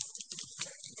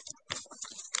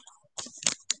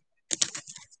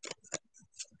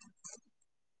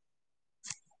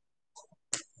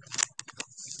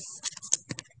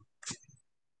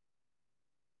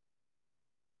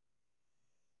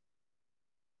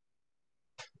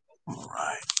 All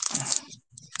right.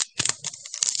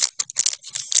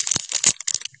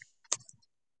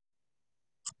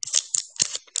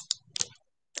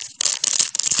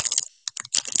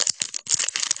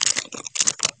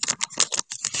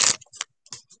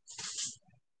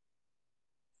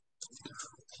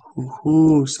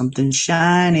 Ooh, something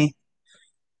shiny.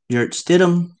 Yurt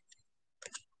Stidham.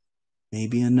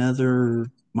 Maybe another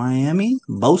Miami.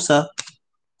 Bosa.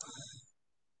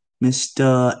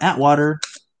 Mr. Atwater.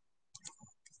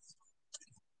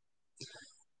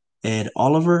 Ed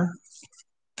Oliver.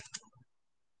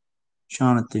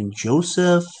 Jonathan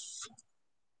Joseph.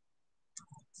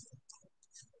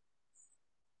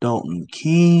 Dalton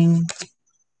King.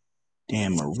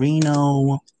 Dan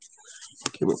Marino.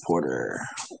 Kid Reporter.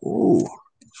 Ooh,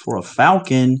 for a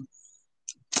Falcon.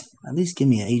 At least give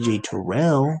me an AJ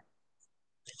Terrell.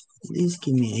 At least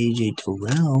give me AJ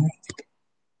Terrell.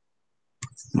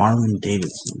 Marlon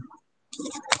Davidson.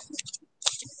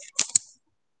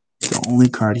 The only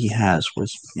card he has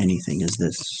worth anything is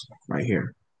this right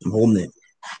here. I'm holding it.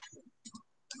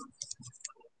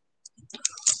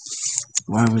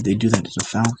 Why would they do that to the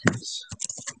Falcons?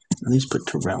 At least put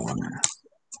Terrell on there.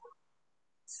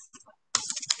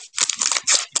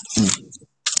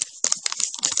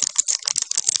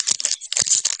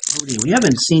 We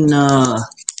haven't seen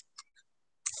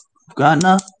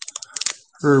gotten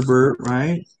Herbert,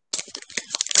 right?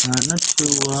 Gotten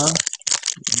Tua.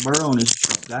 Burrow in his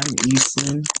truck. Gotten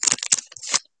Eason.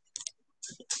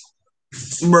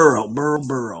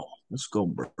 Burrow. Let's go,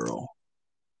 Burrow.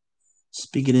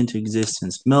 Speak it into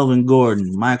existence. Melvin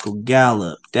Gordon, Michael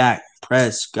Gallup, Dak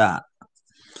Prescott,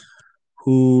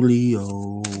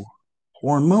 Julio,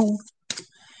 Horn Moon,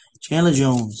 Chandler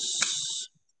Jones,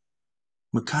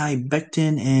 Mekhi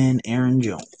Becton, and Aaron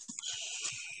Jones.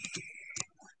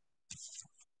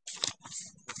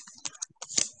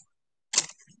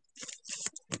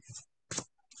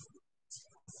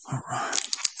 All right.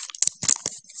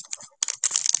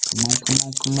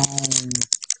 Come on.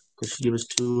 Because she gave us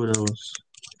 2 of those.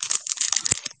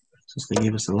 Since they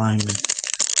gave us the lineman.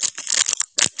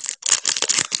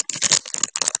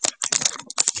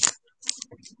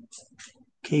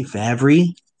 Okay,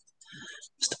 Fabry,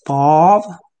 Mr.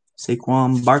 Favre,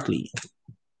 Saquon Barkley,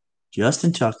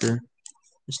 Justin Tucker,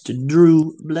 Mr.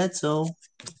 Drew Bledsoe,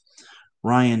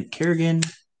 Ryan Kerrigan,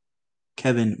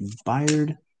 Kevin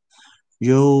Byard,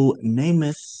 Joe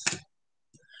Namath,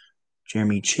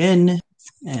 Jeremy Chin,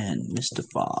 and Mr.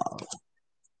 Favre.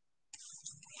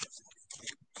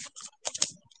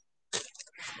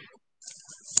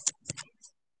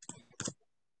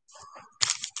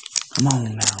 Come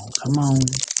on now. Come on.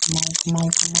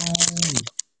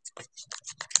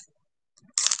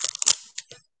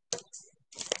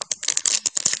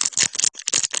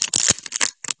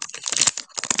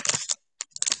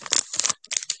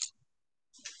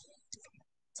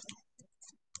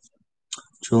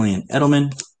 Julian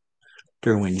Edelman,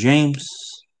 Derwin James,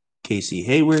 Casey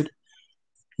Hayward,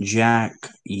 Jack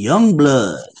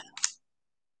Youngblood,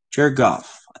 Jared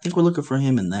Goff. I think we're looking for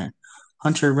him in there.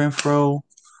 Hunter Renfrow.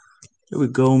 Here we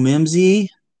go, Mimsy.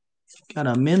 Got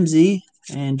a Mimsy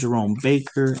and Jerome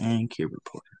Baker and Kid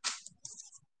Reporter.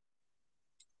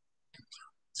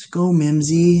 Let's go,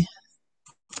 Mimsy.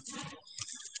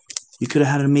 You could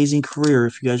have had an amazing career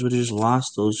if you guys would have just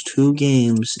lost those 2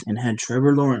 games and had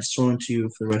Trevor Lawrence thrown to you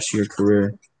for the rest of your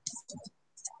career.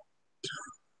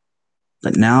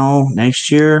 But now,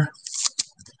 next year,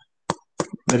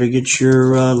 better get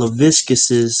your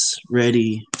Laviscuses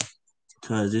ready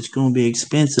because it's going to be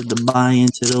expensive to buy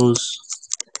into those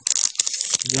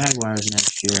Jaguars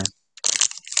next year.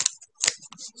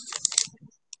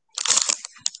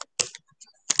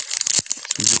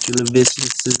 So get your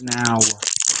Leviticus now.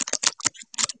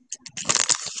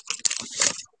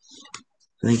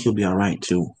 I think he'll be all right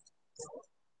too.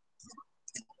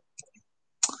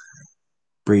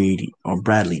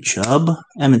 Bradley Chubb,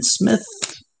 Emmitt Smith,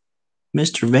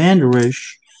 Mr. Vander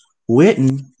Esch,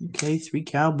 Witten. Okay, 3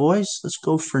 Cowboys. Let's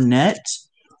go Fournette.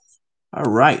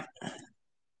 All right.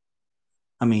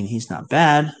 I mean, he's not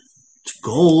bad. It's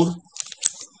gold.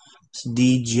 It's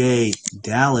DJ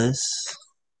Dallas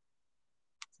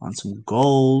on some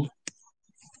gold.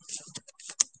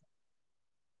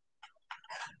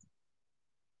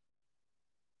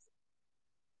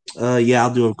 Yeah,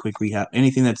 I'll do a quick recap.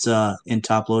 Anything that's in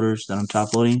top loaders that I'm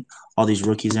top loading, all these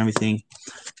rookies and everything,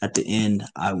 at the end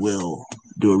I will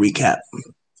do a recap.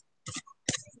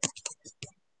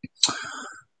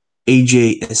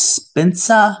 AJ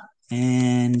Espensa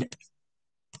and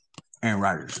Aaron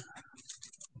Rodgers.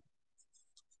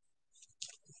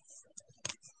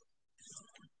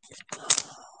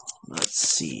 Let's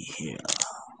see here.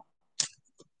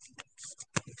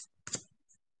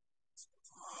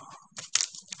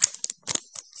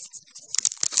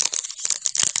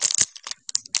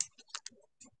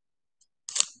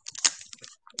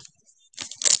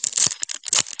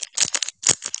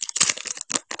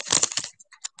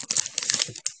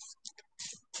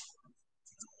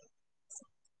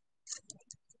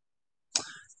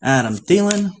 Adam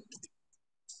Thielen.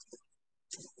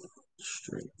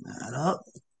 Straighten that up.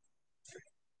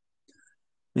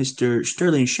 Mr.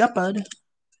 Sterling Shepard.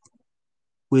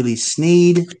 Willie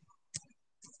Snead.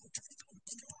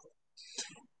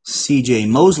 CJ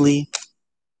Mosley.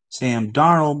 Sam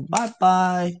Darnold.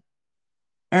 Bye-bye.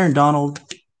 Aaron Donald.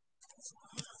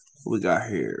 What we got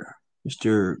here?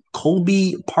 Mr.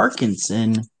 Colby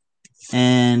Parkinson.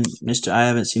 And Mr. I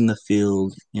haven't seen the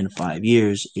field in 5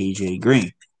 years, AJ Green.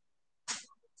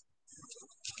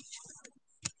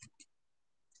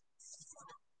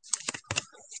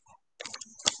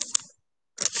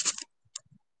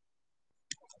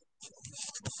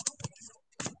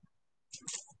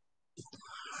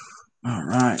 All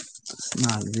right, let's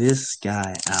knock this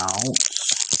guy out.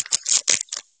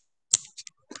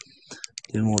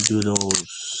 Then we'll do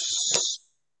those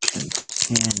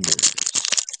contenders.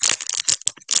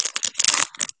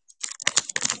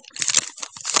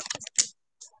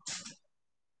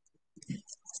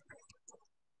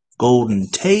 Golden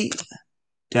Tate,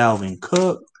 Dalvin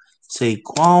Cook,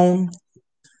 Saquon,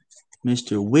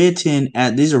 Mr.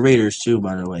 Witten. These are Raiders too,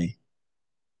 by the way.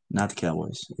 Not the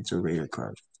Cowboys. It's a Raider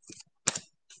card.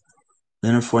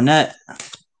 Leonard Fournette,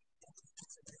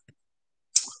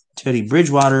 Teddy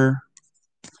Bridgewater.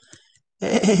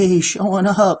 Hey, showing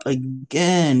up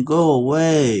again. Go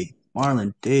away.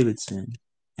 Marlon Davidson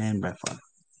and Brett Favre.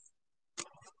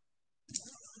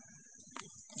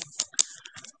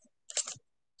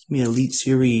 Give me Elite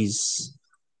Series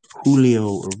Julio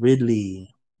or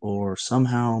Ridley, or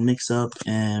somehow mix up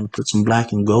and put some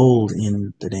black and gold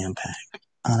in the damn pack.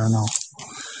 I don't know.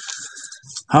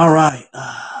 All right.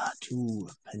 2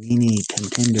 Panini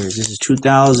contenders. This is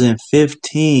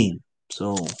 2015.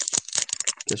 So,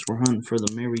 guess we're hunting for the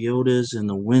Mariotas and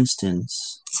the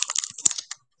Winstons.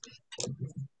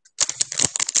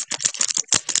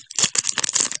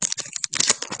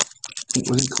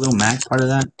 Wasn't Khalil Mack part of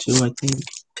that too, I think?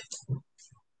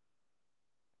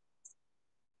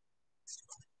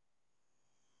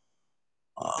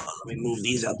 Let me move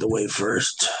these out the way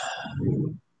first.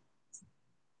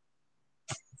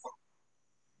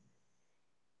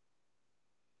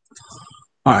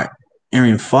 All right.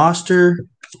 Arian Foster,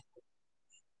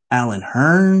 Allen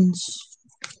Hurns,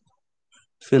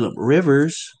 Phillip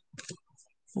Rivers.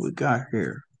 What we got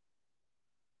here?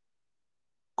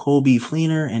 Colby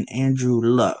Fleener and Andrew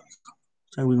Luck.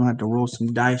 So we're going to have to roll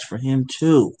some dice for him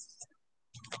too.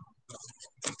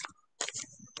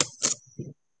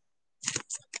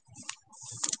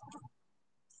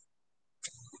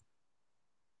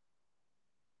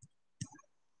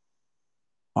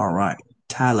 All right.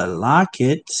 Tyler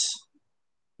Lockett.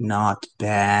 Not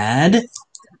bad.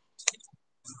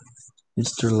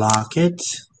 Mr. Lockett.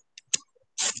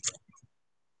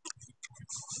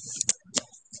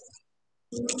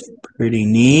 Pretty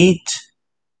neat.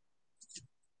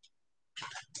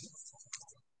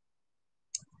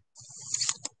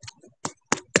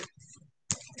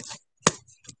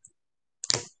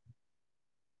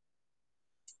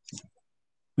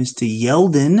 Mr.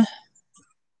 Yeldon.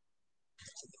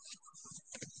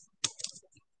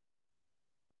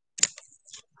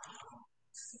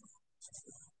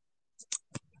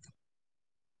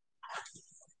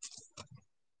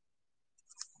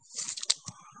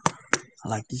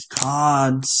 like these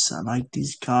cards. I like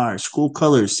these cards. School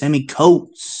colors, Sammy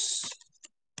Coates,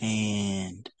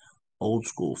 and old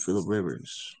school Phillip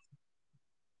Rivers.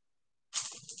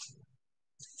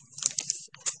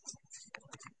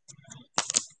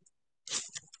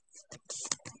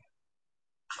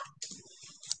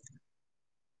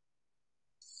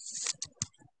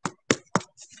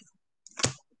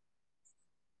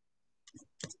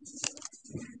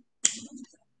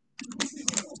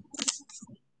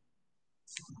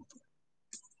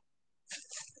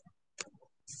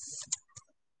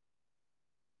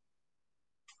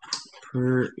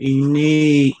 Pretty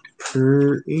neat.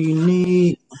 Pretty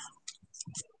neat.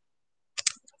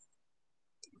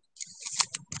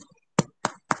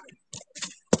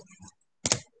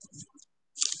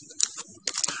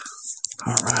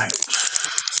 All right.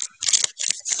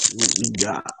 Let's see what we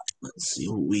got. Let's see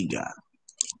what we got.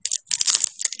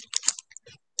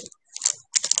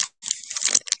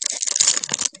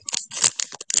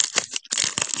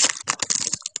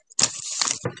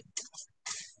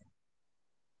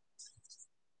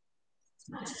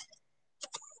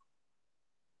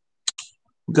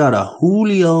 We got a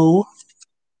Julio,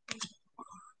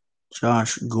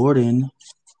 Josh Gordon,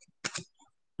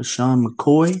 LaShawn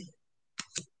McCoy.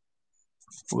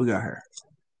 What we got here?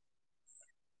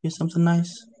 Get something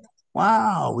nice?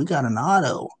 Wow, we got an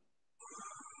auto.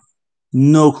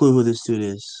 No clue who this dude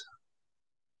is.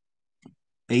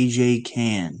 AJ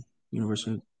Can,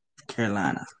 University of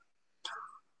Carolina.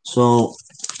 So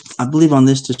I believe on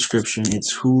this description,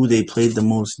 it's who they played the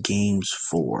most games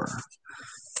for.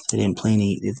 They didn't play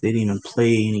any. If they didn't even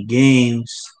play any games,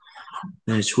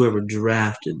 then it's whoever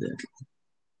drafted them.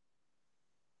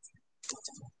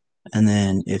 And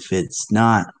then if it's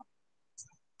not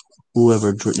whoever,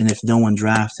 and if no one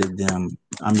drafted them,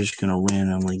 I'm just gonna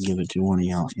randomly give it to one of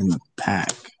y'all in the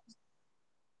pack.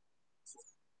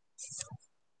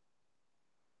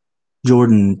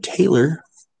 Jordan Taylor.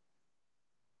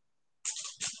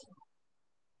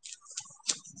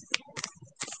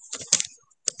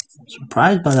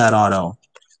 Surprised by that auto.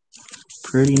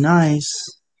 Pretty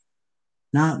nice.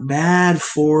 Not bad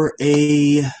for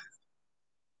a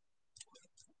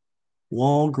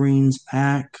Walgreens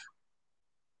pack.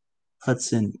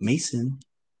 Hudson Mason.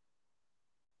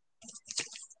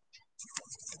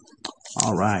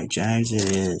 All right, Jags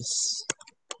it is.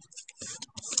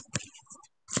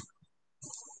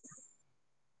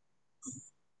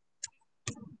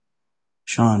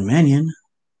 Sean Mannion.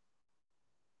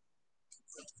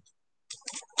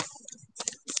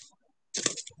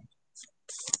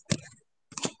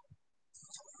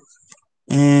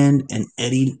 And an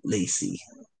Eddie Lacy.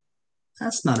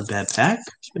 That's not a bad pack,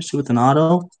 especially with an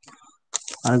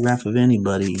autograph of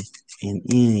anybody in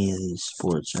any of these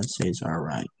sports. I'd say it's all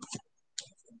right.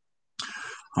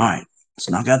 All right, let's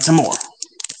knock out some more.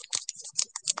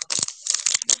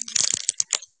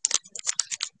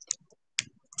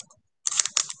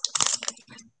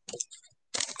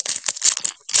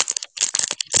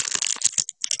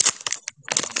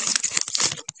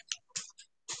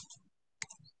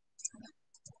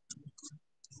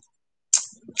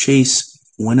 Chase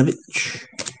Winovich,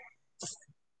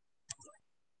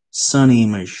 Sony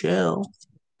Michel,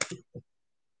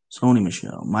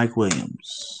 Mike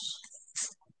Williams,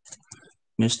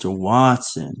 Mr.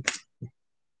 Watson,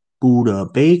 Buda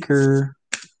Baker.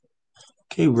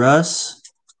 Okay, Russ.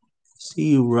 See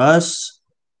you, Russ.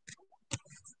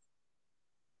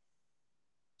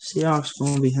 Seahawks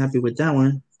gonna be happy with that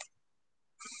one.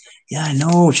 Yeah, I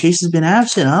know. Chase has been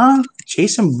absent, huh?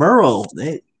 Chase and Burrow,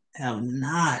 they have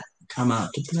not come out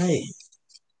to play.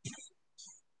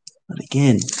 But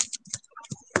again,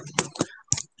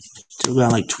 still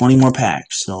got like 20 more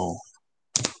packs, so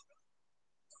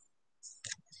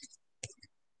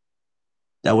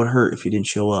that would hurt if you didn't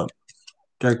show up.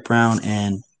 Derek Brown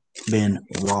and Ben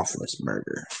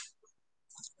Roethlisberger.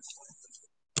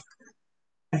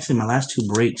 Actually, my last two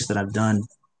breaks that I've done,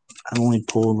 I've only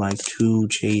pulled like 2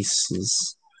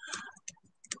 chases.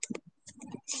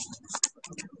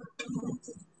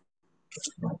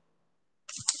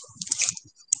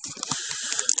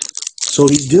 So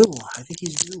he's due. I think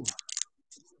he's due.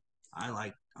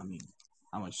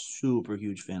 I'm a super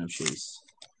huge fan of Chase.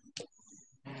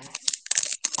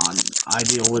 On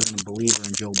Ideal wasn't a believer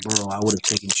in Joe Burrow. I would have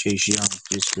taken Chase Young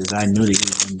just because I knew that he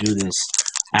was going to do this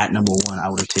at number 1. I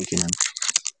would have taken him.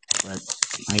 But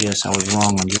I guess I was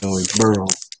wrong on Joey Burrow.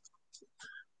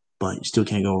 But you still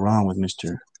can't go wrong with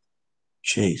Mr.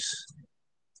 Chase.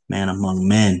 Man among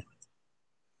men.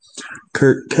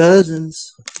 Kirk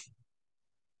Cousins.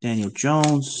 Daniel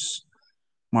Jones.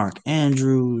 Mark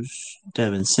Andrews.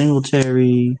 Devin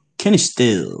Singletary. Kenny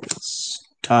Stills.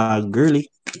 Todd Gurley.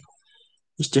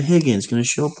 Mr. Higgins going to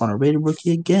show up on a rated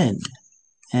rookie again.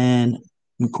 And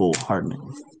Nicole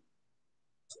Hardman.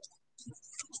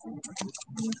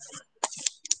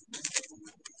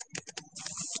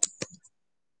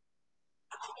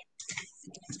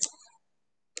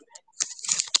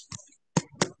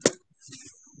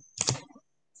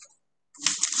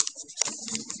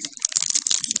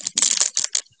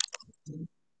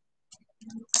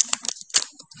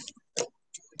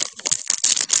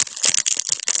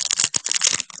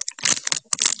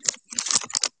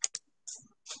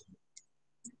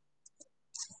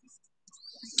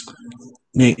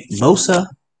 Nick Bosa,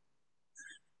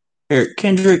 Eric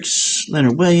Kendricks,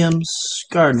 Leonard Williams,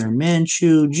 Gardner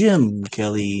Minshew, Jim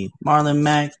Kelly, Marlon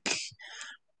Mack,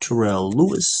 Terrell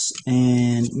Lewis,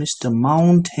 and Mr.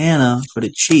 Montana for the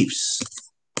Chiefs.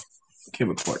 Okay,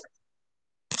 report.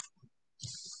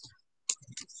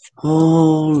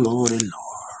 Oh, Lordy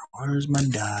Lord. Where's my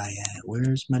die at?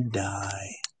 Where's my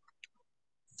die?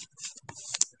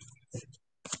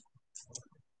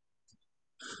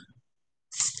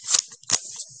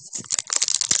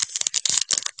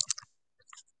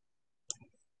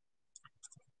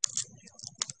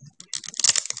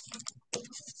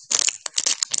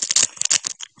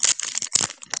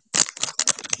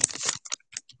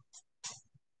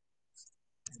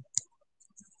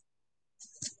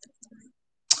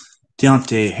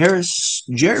 Deontay Harris,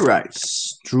 Jerry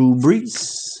Rice, Drew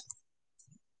Brees,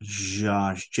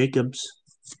 Josh Jacobs,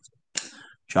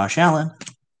 Josh Allen,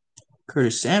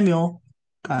 Curtis Samuel,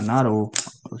 got an auto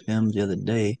of him the other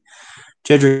day,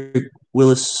 Jedrick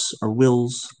Wills,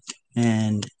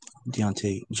 and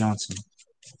Deontay Johnson.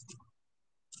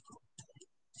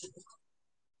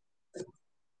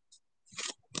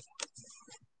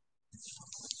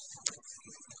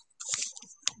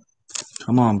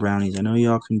 Come on, Brownies. I know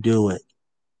y'all can do it.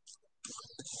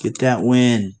 Get that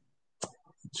win.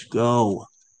 Let's go.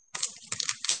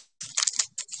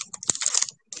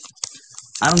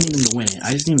 I don't need him to win it.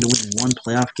 I just need him to win one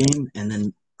playoff game, and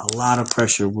then a lot of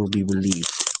pressure will be relieved.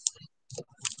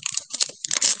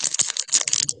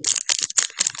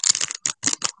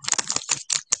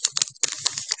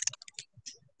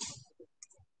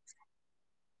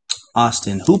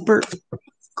 Austin Hooper,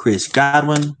 Chris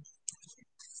Godwin,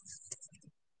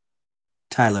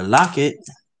 Tyler Lockett,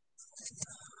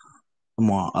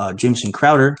 Jameson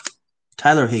Crowder,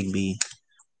 Tyler Higbee,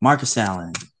 Marcus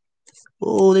Allen.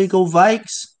 Oh, there you go,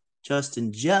 Vikes.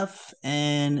 Justin Jeff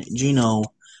and Geno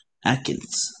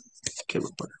Atkins. Okay,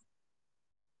 reporter.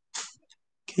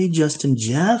 Okay, Justin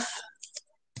Jeff.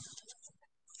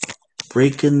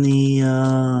 Breaking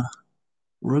the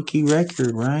rookie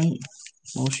record, right?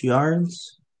 Most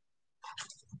yards.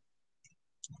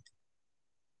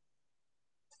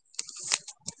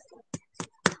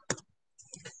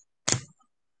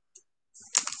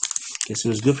 Guess it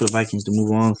was good for the Vikings to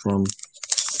move on from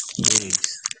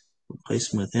Diggs.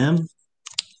 Replace him with him.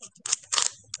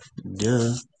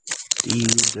 Duh.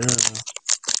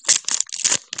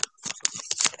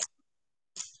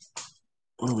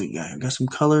 What do we got? Got some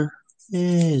color?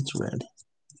 Yeah, it's red.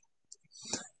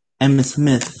 Emmitt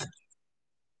Smith.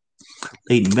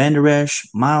 Leighton Vander Esch.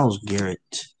 Myles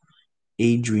Garrett.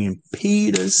 Adrian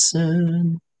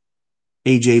Peterson.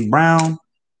 A.J. Brown.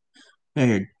 Right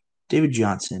here. David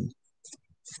Johnson.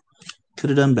 Could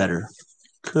have done better.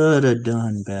 Could have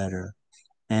done better.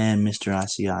 And Mr.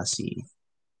 Asiasi.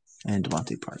 And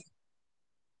Devontae Park.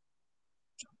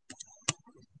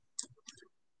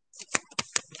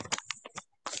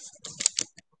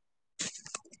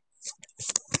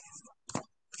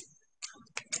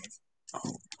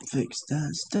 Oh, fix that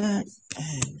stack.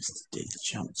 And Mr. David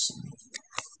Johnson.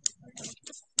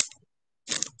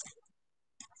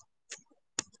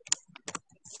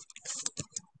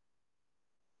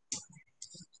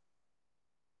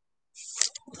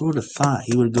 Who would have thought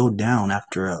he would go down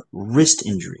after a wrist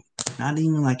injury? Not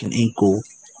even like an ankle.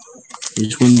 He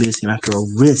just wouldn't be the same after a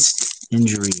wrist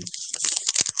injury.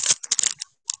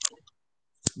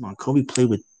 Come on, Kobe played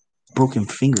with broken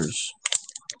fingers,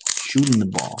 shooting the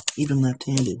ball, even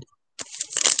left-handed.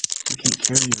 You can't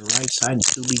carry your right side and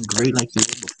still be great like you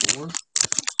did before.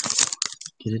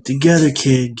 Get it together,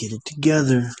 kid. Get it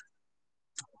together.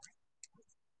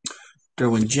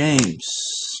 Derwin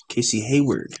James, Casey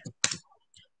Hayward,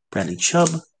 Bradley Chubb,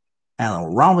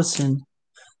 Allen Robinson.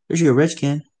 There's your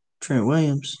Redskin, Trent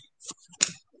Williams.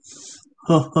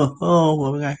 Ho, ho, ho,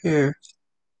 what we got here?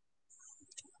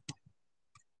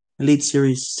 Elite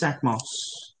Series, Sack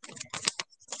Moss.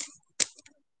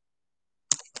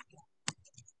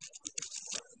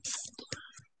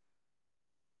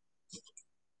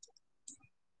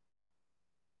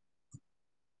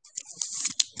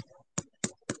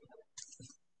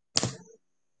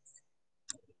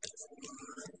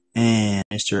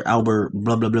 Mr. Albert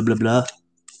blah, blah, blah, blah, blah,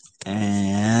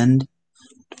 and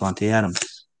Davante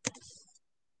Adams.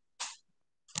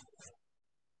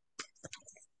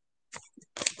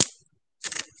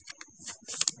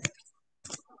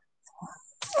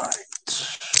 All right.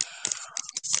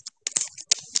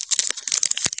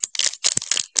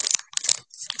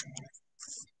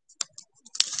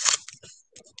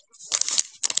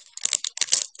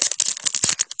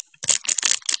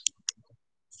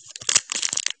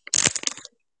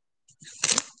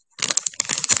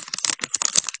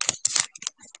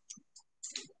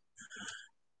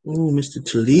 Oh, Mr.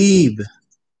 Talib.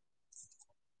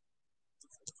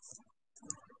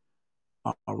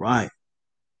 All right.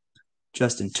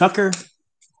 Justin Tucker.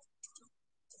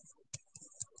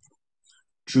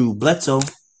 Drew Bledsoe.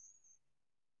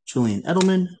 Julian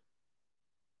Edelman.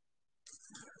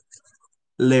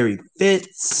 Larry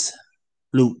Fitz.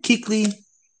 Luke Kuechly.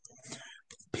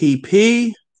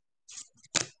 PP.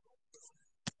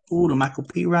 Ooh, the Michael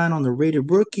P. Ryan on the rated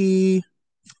rookie.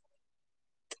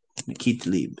 Aqib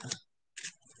Talib.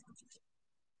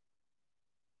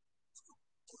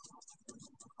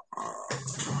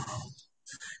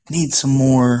 Need some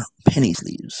more penny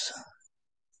sleeves.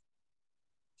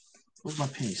 Where's my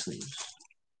penny sleeves?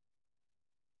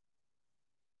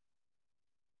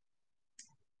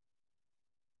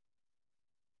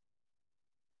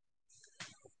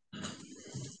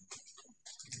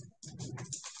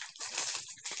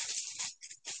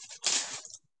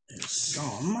 There's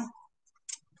some.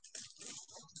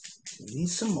 We need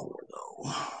some more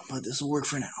though, but this will work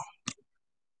for now.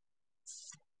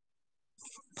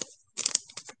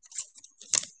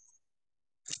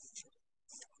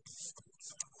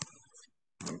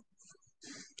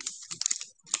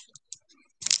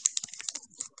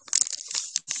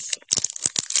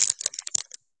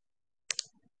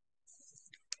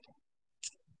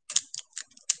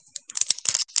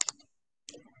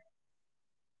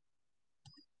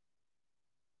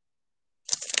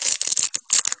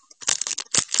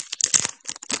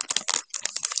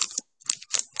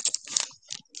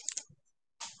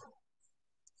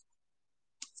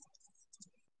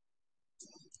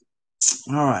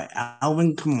 All right,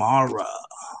 Alvin Kamara,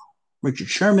 Richard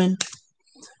Sherman,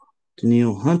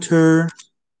 Daniil Hunter,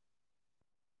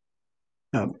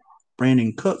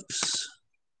 Brandon Cooks,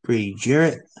 Brady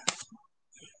Jarrett,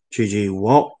 J.J.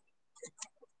 Watt.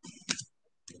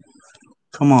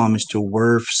 Come on, Mr.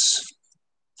 Wirfs.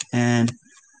 And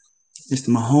Mr.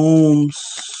 Mahomes.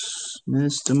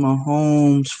 Mr.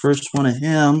 Mahomes, first one of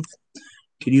him.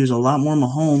 Could use a lot more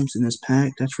Mahomes in this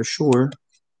pack, that's for sure.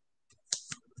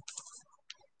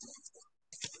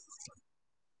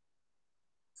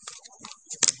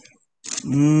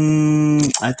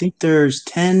 I think there's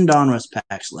 10 Donruss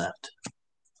packs left.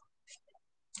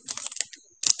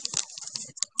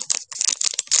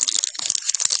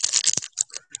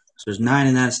 So there's 9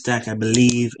 in that stack, I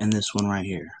believe, and this one right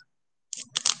here.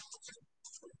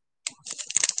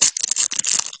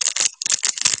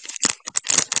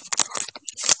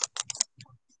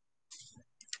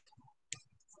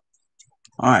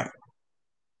 All right.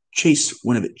 Chase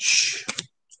Winovich.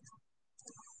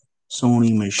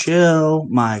 Sony Michel,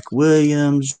 Mike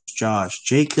Williams, Josh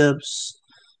Jacobs.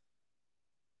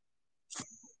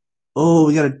 Oh,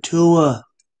 we got a Tua.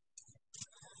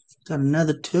 Got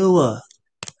another Tua.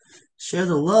 Share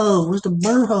the love. Where's the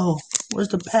Burrow? Where's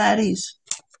the Patties?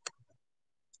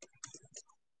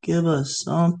 Give us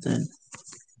something.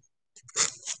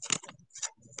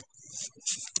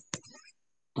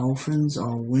 Dolphins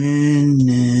are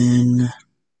winning.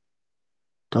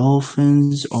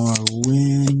 Dolphins are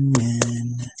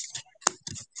winning.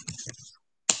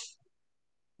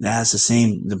 That's the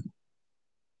same. The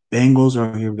Bengals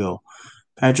are, here we go.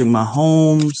 Patrick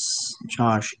Mahomes,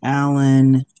 Josh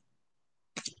Allen,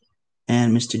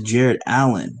 and Mr. Jared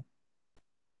Allen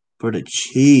for the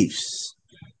Chiefs.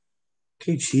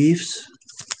 Okay, Chiefs.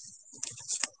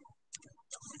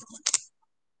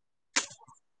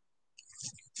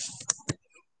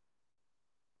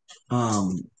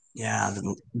 Yeah,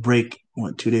 the break,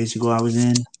 2 days ago I was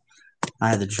in. I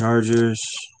had the Chargers.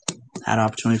 Had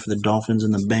opportunity for the Dolphins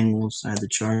and the Bengals. I had the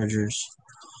Chargers.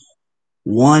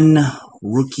 One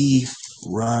rookie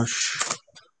rush.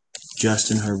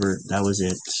 Justin Herbert. That was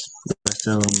it. The rest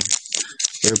of them,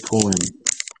 they're pulling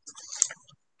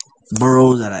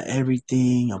Burrows out of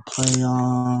everything. A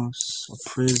playoffs, a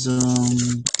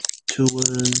prism,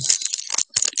 Tuas.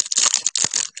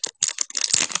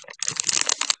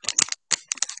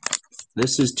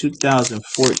 This is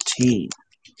 2014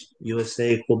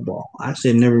 USA football.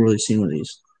 Actually, I've never really seen one of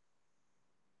these.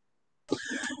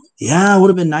 Yeah, it would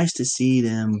have been nice to see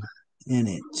them in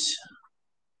it.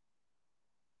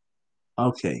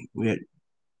 Okay, we had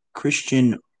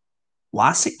Christian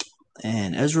Wasik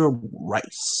and Ezra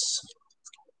Rice.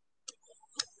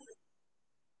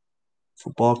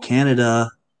 Football Canada,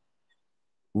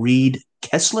 Reed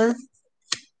Kessler.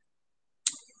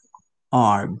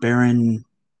 R. Baron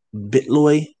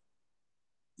Bitloy.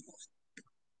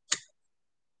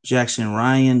 Jackson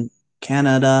Ryan,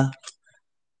 Canada.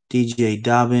 DJ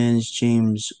Dobbins,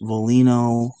 James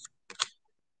Volino,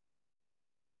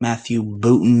 Matthew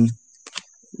Booten.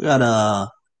 We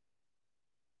got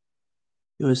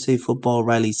USA Football,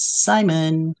 Riley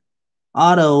Simon,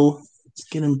 Otto. Let's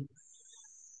get him.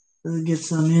 Let's get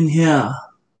some in here.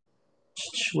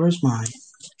 Where's mine?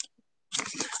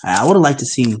 I would have liked to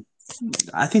see.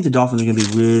 I think the Dolphins are going to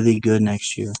be really good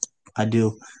next year. I do.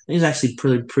 I think it's actually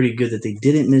pretty good that they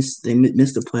didn't miss. They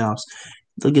missed the playoffs.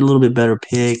 They'll get a little bit better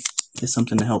pick. Get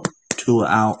something to help Tua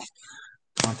out.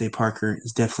 Devontae Parker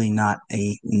is definitely not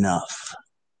enough.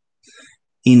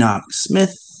 Enoch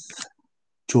Smith,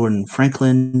 Jordan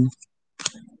Franklin,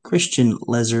 Christian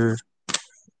Lezer,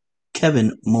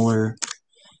 Kevin Muller,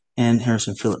 and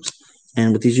Harrison Phillips.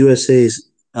 And with these USAs,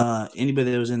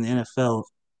 anybody that was in the NFL,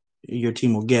 your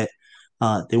team will get.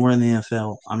 They weren't in the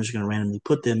NFL. I'm just going to randomly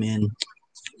put them in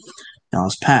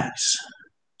Dallas packs.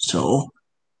 So,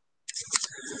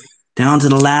 down to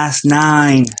the last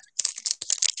 9.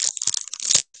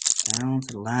 Down to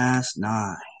the last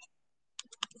 9.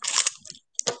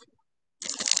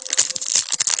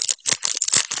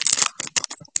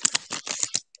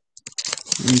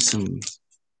 Need some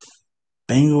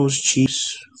Bengals,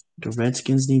 Chiefs. The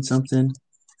Redskins need something.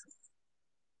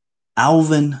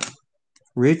 Alvin,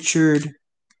 Richard,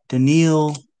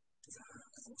 Daniil,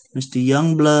 Mr.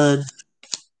 Youngblood,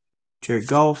 Jared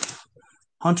Goff,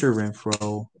 Hunter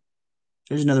Renfrow.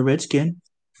 There's another Redskin.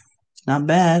 Not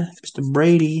bad. Mr.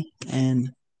 Brady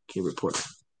and K Reporter.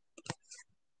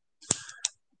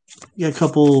 You got a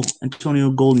couple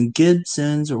Antonio Golden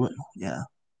Gibsons or what? Yeah.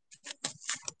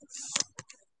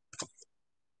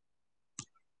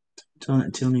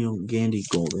 Antonio Gandy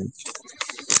Golden.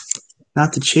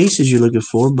 Not the chases you're looking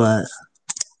for, but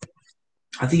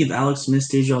I think if Alex Smith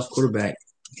stays y'all's quarterback,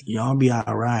 y'all be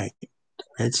all right.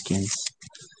 Redskins.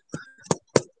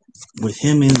 With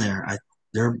him in there,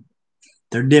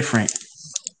 they're different.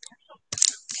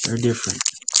 They're different.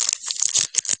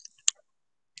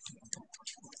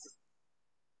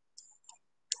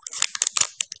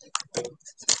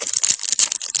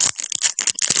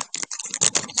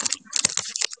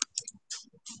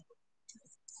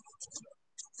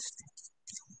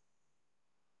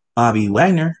 Bobby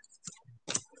Wagner,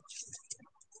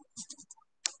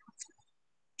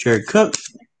 Jared Cook,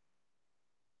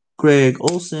 Greg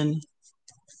Olson,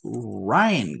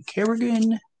 Ryan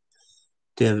Kerrigan,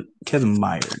 Kevin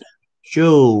Byard,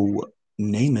 Joe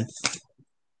Namath,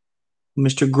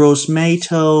 Mr. Gross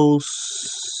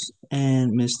Matos,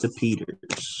 and Mr.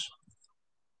 Peters.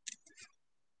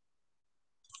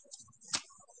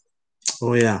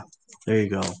 Oh, yeah. There you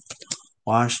go.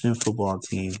 Washington football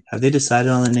team. Have they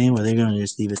decided on the name, or are they going to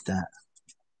just leave it that?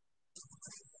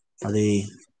 Are they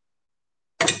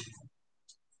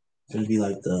going to be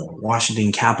like the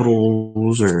Washington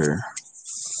Capitals or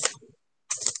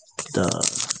the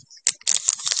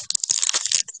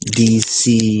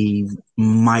DC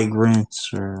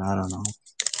Migrants, or I don't know,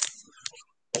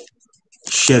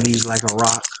 Chevy's like a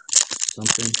rock,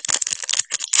 something?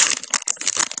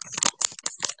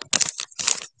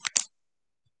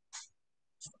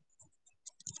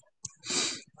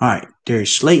 All right,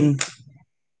 Darius Slayton,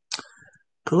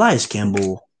 Calais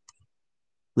Campbell,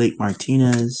 Blake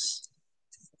Martinez,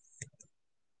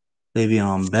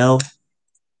 Le'Veon Bell,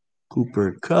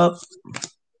 Cooper Kupp,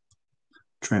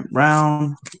 Trent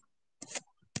Brown,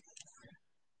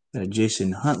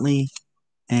 Jason Huntley,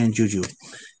 and Juju.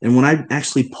 And when I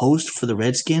actually post for the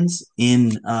Redskins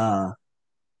in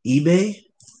eBay,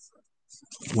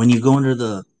 when you go under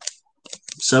the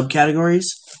subcategories,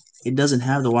 it doesn't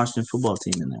have the Washington football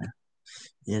team in there.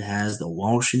 It has the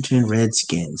Washington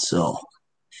Redskins. So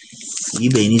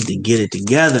eBay needs to get it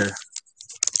together.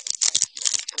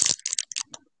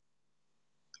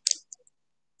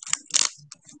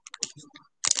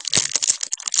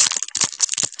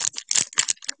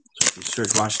 So if you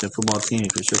search Washington football team,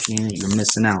 if you're searching in it, you're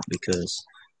missing out because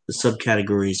the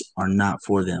subcategories are not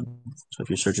for them. So if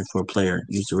you're searching for a player,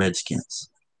 use the Redskins.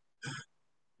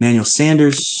 Manuel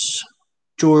Sanders,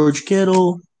 George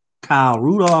Kittle, Kyle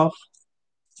Rudolph,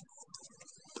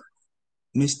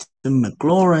 Mr.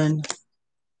 McLaurin,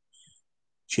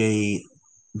 Jayon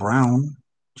Brown,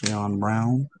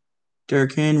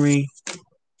 Derrick Henry.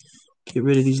 Get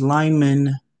rid of these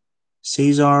linemen.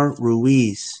 Cesar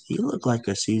Ruiz. He looked like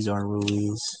a Cesar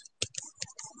Ruiz.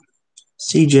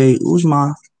 CJ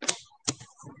Uzma.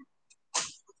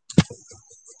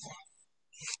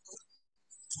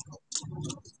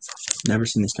 Never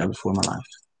seen this guy before in my life.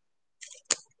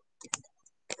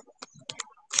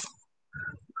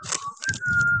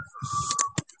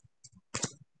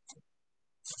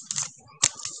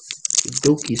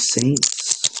 Doki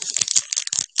Saints.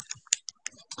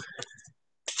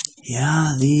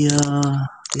 Yeah, the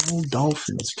old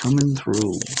Dolphins coming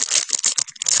through.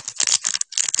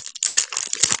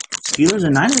 Steelers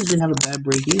and Niners didn't have a bad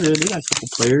break either. They got a couple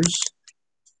players.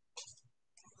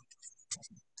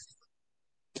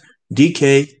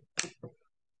 DK.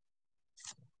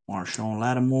 Marshawn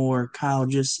Lattimore. Kyle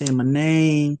just say my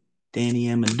name. Danny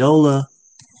Amendola.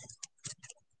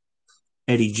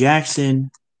 Eddie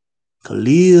Jackson.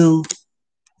 Khalil.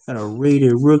 Got a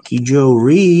rated rookie, Joe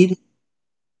Reed.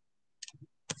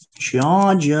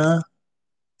 Georgia.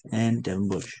 And Devin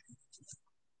Bush.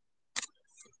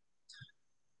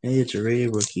 Hey, it's a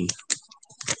rated rookie.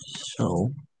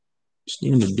 So, just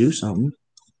need him to do something.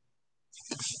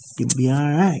 You'll be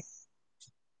all right.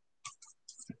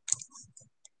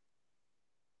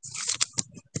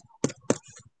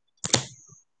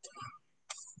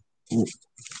 Ooh,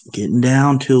 getting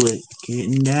down to it.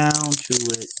 Getting down to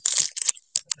it.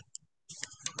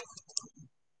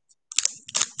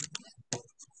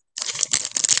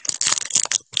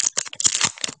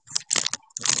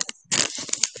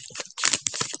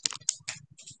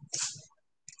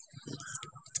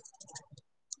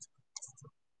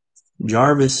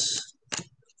 Jarvis.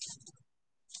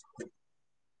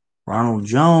 Ronald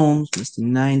Jones, Mr.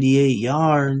 98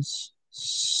 yards.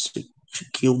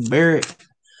 Shaquille Barrett.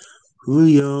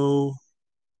 Julio.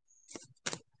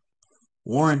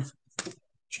 Warren.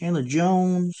 Chandler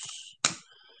Jones.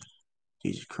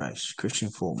 Jesus Christ.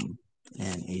 Christian Fulton.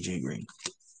 And AJ Green.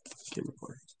 Good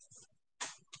report.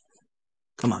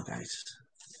 Come on, guys.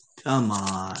 Come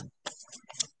on.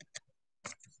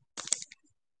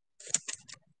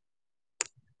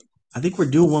 I think we're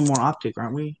due one more optic,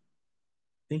 aren't we?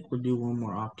 I think we're due one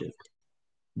more optic.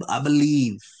 But I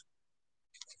believe.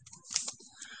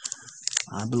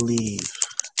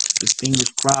 Just fingers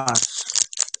crossed.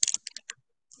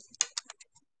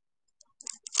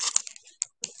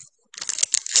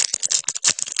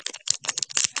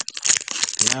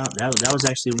 Yeah, that was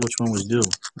actually which one was due.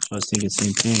 That's what I was thinking,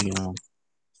 same thing,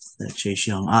 that Chase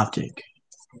Young optic.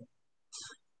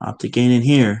 Optic ain't in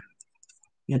here.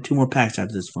 We got two more packs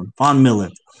after this one. Von Miller,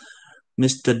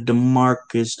 Mr.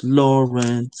 DeMarcus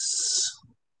Lawrence,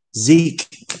 Zeke,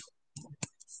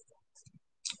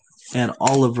 and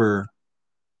Oliver,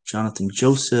 Jonathan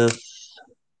Joseph.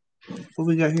 What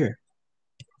we got here?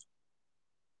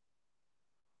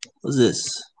 What's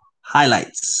this?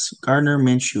 Highlights. Gardner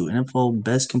Minshew, NFL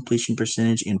best completion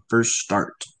percentage in first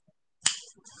start.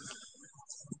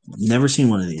 Never seen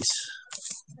one of these.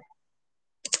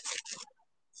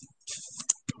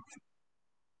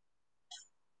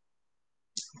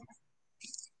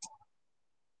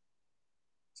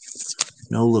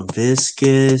 No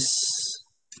LaViscus.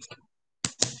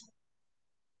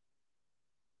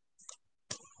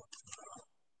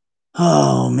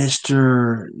 Oh,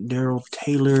 Mr. Daryl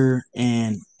Taylor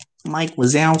and Mike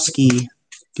Wazowski.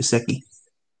 Gesicki.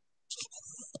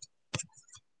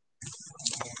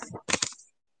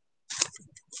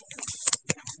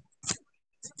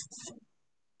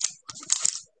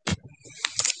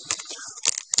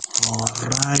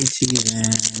 Alrighty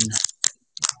then.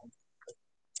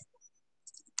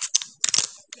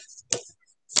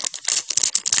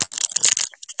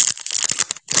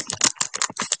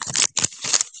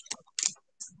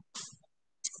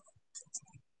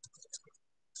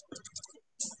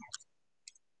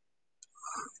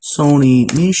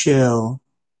 Sony Michel,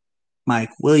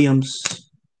 Mike Williams,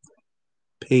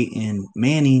 Peyton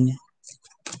Manning,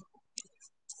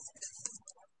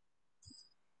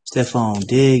 Stephon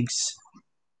Diggs,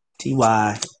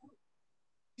 T.Y.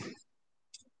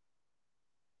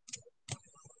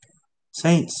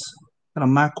 Saints, got a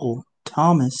Michael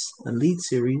Thomas Elite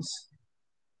Series.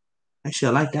 Actually,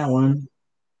 I like that one.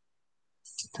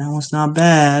 That one's not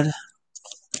bad.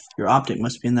 Your optic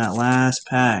must be in that last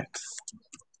pack.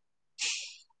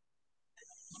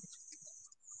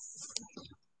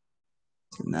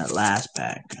 In that last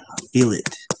pack. Feel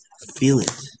it. Feel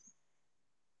it.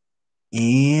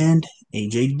 And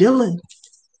A.J. Dillon.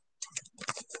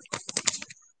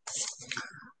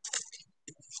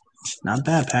 Not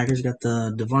bad, Packers. Got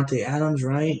the Devontae Adams,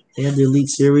 right? They had the Elite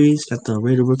Series. Got the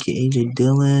rated rookie A.J.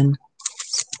 Dillon.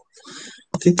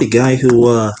 I think the guy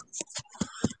who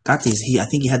got forgot these. I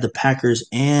think he had the Packers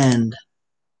and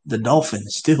the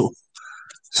Dolphins too.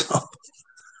 So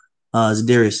it's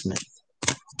Darius Smith.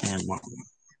 And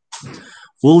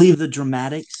we'll leave the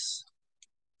dramatics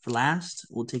for last.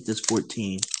 We'll take this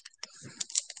 14.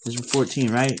 This is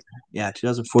 14, right? Yeah,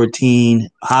 2014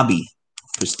 hobby.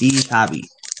 Prestige hobby.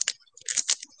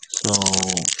 So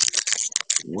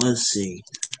let's see.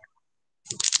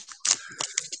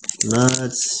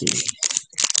 Let's see.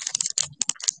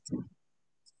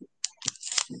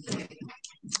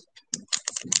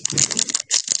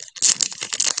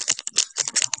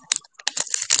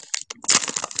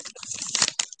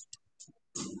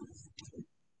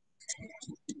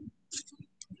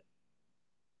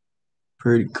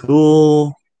 Pretty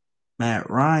cool. Matt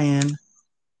Ryan.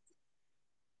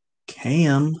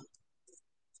 Cam.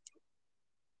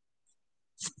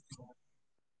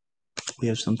 We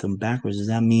have something backwards. Does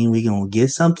that mean we're going to get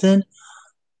something?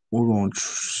 We're going to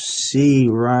see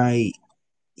right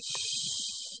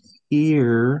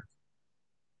here.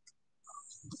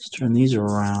 Let's turn these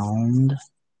around.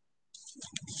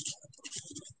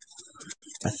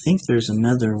 I think there's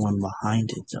another one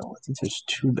behind it, though. I think there's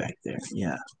two back there.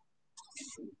 Yeah.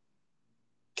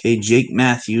 Okay, Jake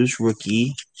Matthews,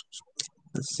 rookie.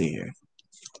 Let's see here.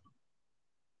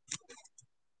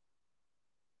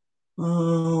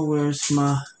 Oh, where's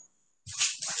my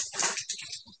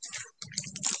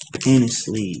penny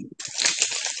sleeve?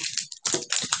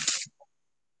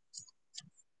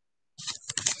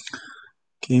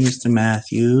 Okay, Mr.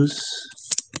 Matthews.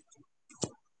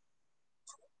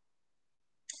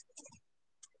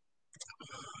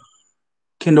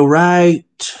 Kendall Wright.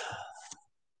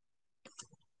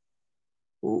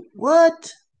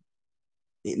 What?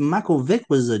 Michael Vick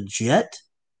was a Jet?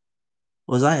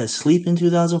 Was I asleep in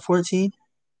 2014?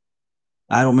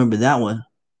 I don't remember that one.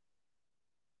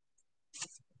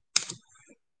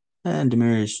 And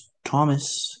Demaryius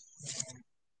Thomas.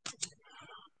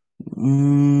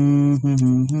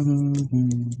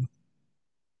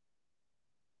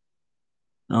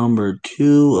 Number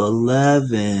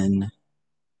 211.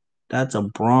 That's a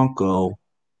Bronco.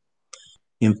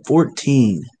 In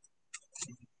 14.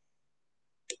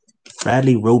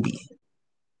 Bradley Roby.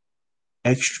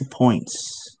 Extra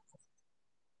points.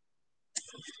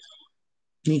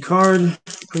 Neat card.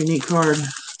 Pretty neat card.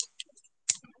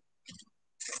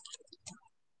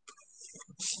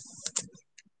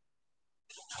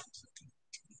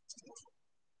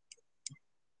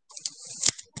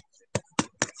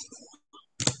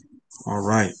 All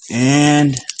right.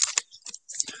 And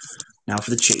now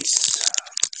for the chase.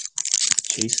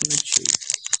 Chasing the chase.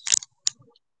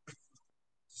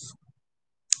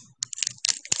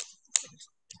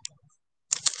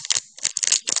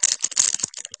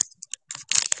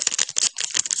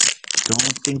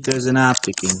 Don't think there's an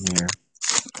optic in here.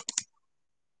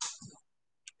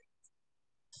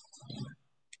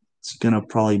 It's going to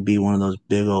probably be one of those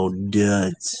big old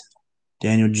duds.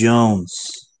 Daniel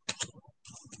Jones.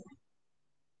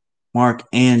 Mark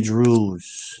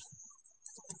Andrews.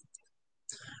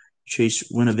 Chase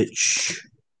Winovich.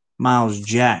 Miles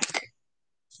Jack.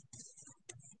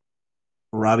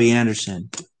 Robbie Anderson.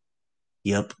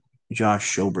 Yep.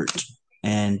 Josh Schobert.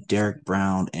 And Derek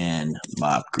Brown and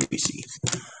Bob Greasy.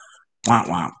 Wow,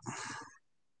 wow.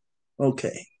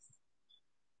 Okay.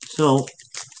 So,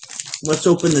 let's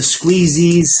open the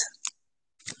squeezies.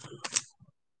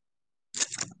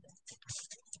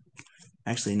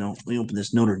 Actually, no. Let me open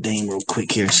this Notre Dame real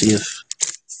quick here. See if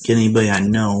get anybody I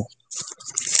know.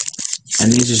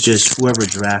 And these is just whoever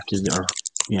drafted or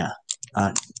yeah.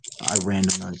 I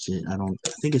randomized it. I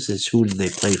think it says who did they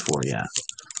play for, yeah.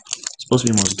 It's supposed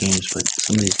to be most games, but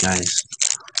some of these guys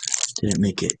didn't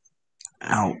make it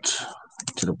out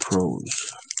to the pros.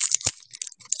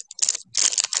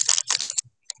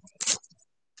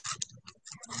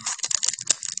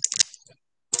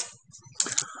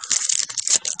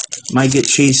 Might get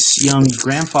Chase Young's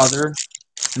grandfather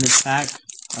in this pack.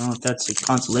 I don't know if that's a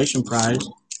consolation prize.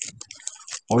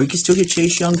 Or you can still get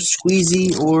Chase Young's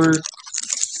squeezy or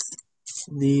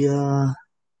the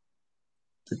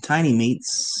tiny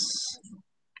mates.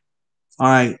 All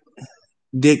right.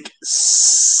 Dick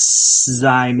Szymanski.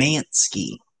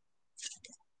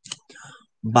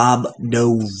 Bob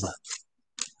Dove.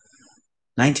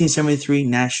 1973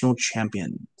 national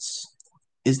champions.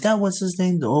 Is that what's his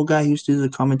name? The old guy who used to do the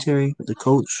commentary? The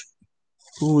coach?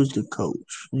 Who was the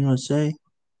coach? You want to say?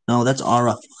 No, that's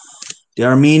Ara. The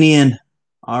Armenian.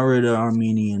 Ara the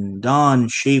Armenian. Don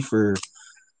Schaefer.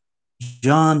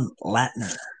 John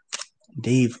Latner.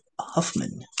 Dave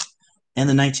Huffman. And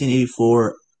the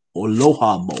 1984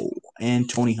 Aloha Bowl. And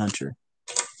Tony Hunter.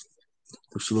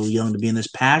 Looks a little young to be in this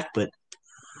pack, but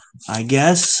I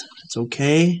guess it's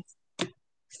okay. All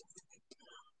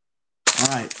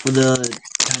right, for the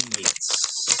tiny mates.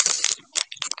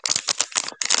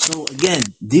 So again,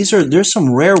 there's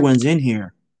some rare ones in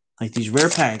here, like these rare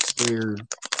packs.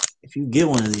 If you get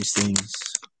one of these things,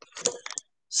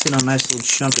 sit on a nice little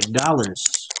chunk of dollars.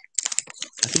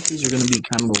 I think these are going to be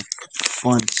kind of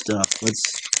fun stuff. Let's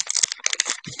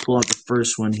pull out the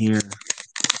first one here.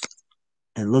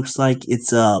 It looks like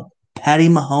it's Patty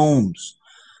Mahomes.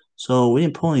 So we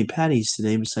didn't pull any patties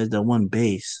today besides that one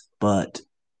base, but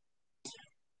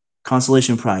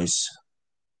consolation prize,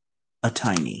 a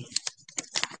tiny.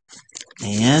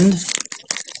 And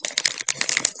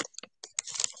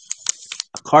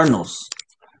a Cardinals.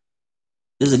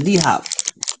 There's a D-Hop.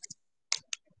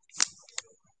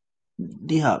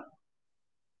 D-Hop.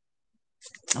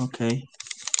 Okay.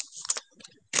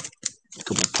 A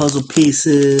couple puzzle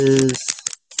pieces.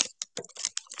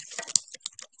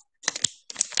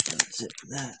 That's it for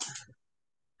that.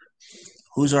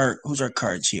 Who's our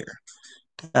cards here?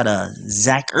 Got a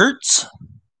Zach Ertz,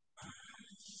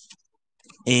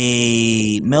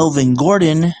 a Melvin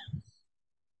Gordon.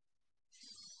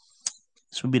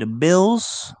 This would be the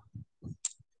Bills.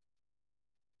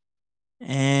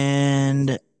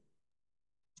 And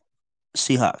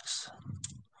Seahawks.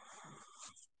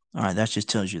 All right, that just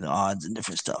tells you the odds and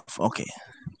different stuff. Okay.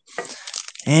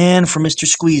 And for Mr.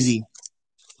 Squeezy.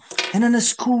 And then a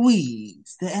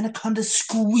squeeze. The Anaconda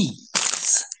Squeeze.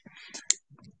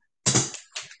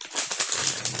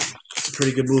 It's a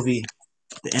pretty good movie.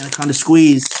 The Anaconda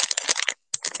Squeeze.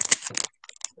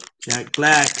 Jack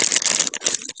Black.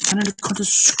 Anaconda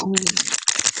Squeeze.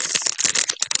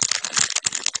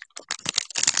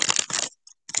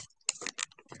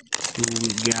 Who we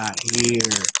got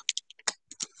here?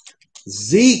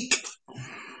 Zeke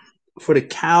for the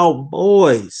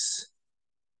Cowboys.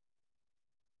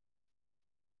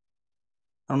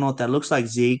 I don't know what that looks like,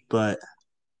 Zeke, but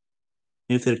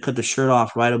maybe if they cut the shirt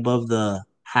off right above the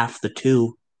half the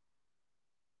two.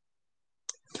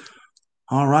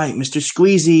 All right, Mr.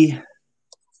 Squeezy.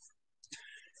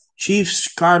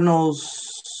 Chiefs,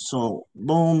 Cardinals. So,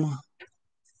 boom.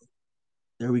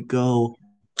 There we go.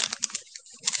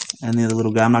 And the other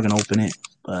little guy, I'm not going to open it,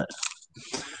 but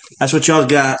that's what y'all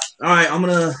got. All right, I'm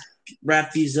going to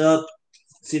wrap these up,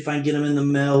 see if I can get them in the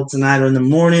mail tonight or in the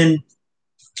morning.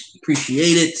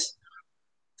 Appreciate it.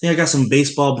 I think I got some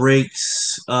baseball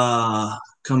breaks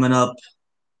coming up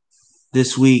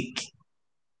this week.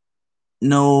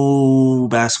 No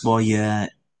basketball yet.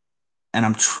 And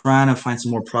I'm trying to find some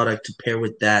more product to pair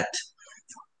with that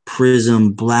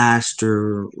Prism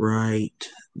Blaster right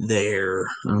there.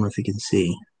 I don't know if you can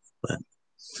see, but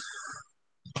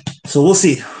so we'll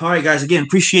see. All right, guys. Again,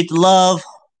 appreciate the love.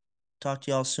 Talk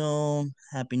to y'all soon.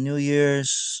 Happy New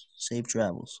Year's. Safe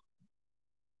travels.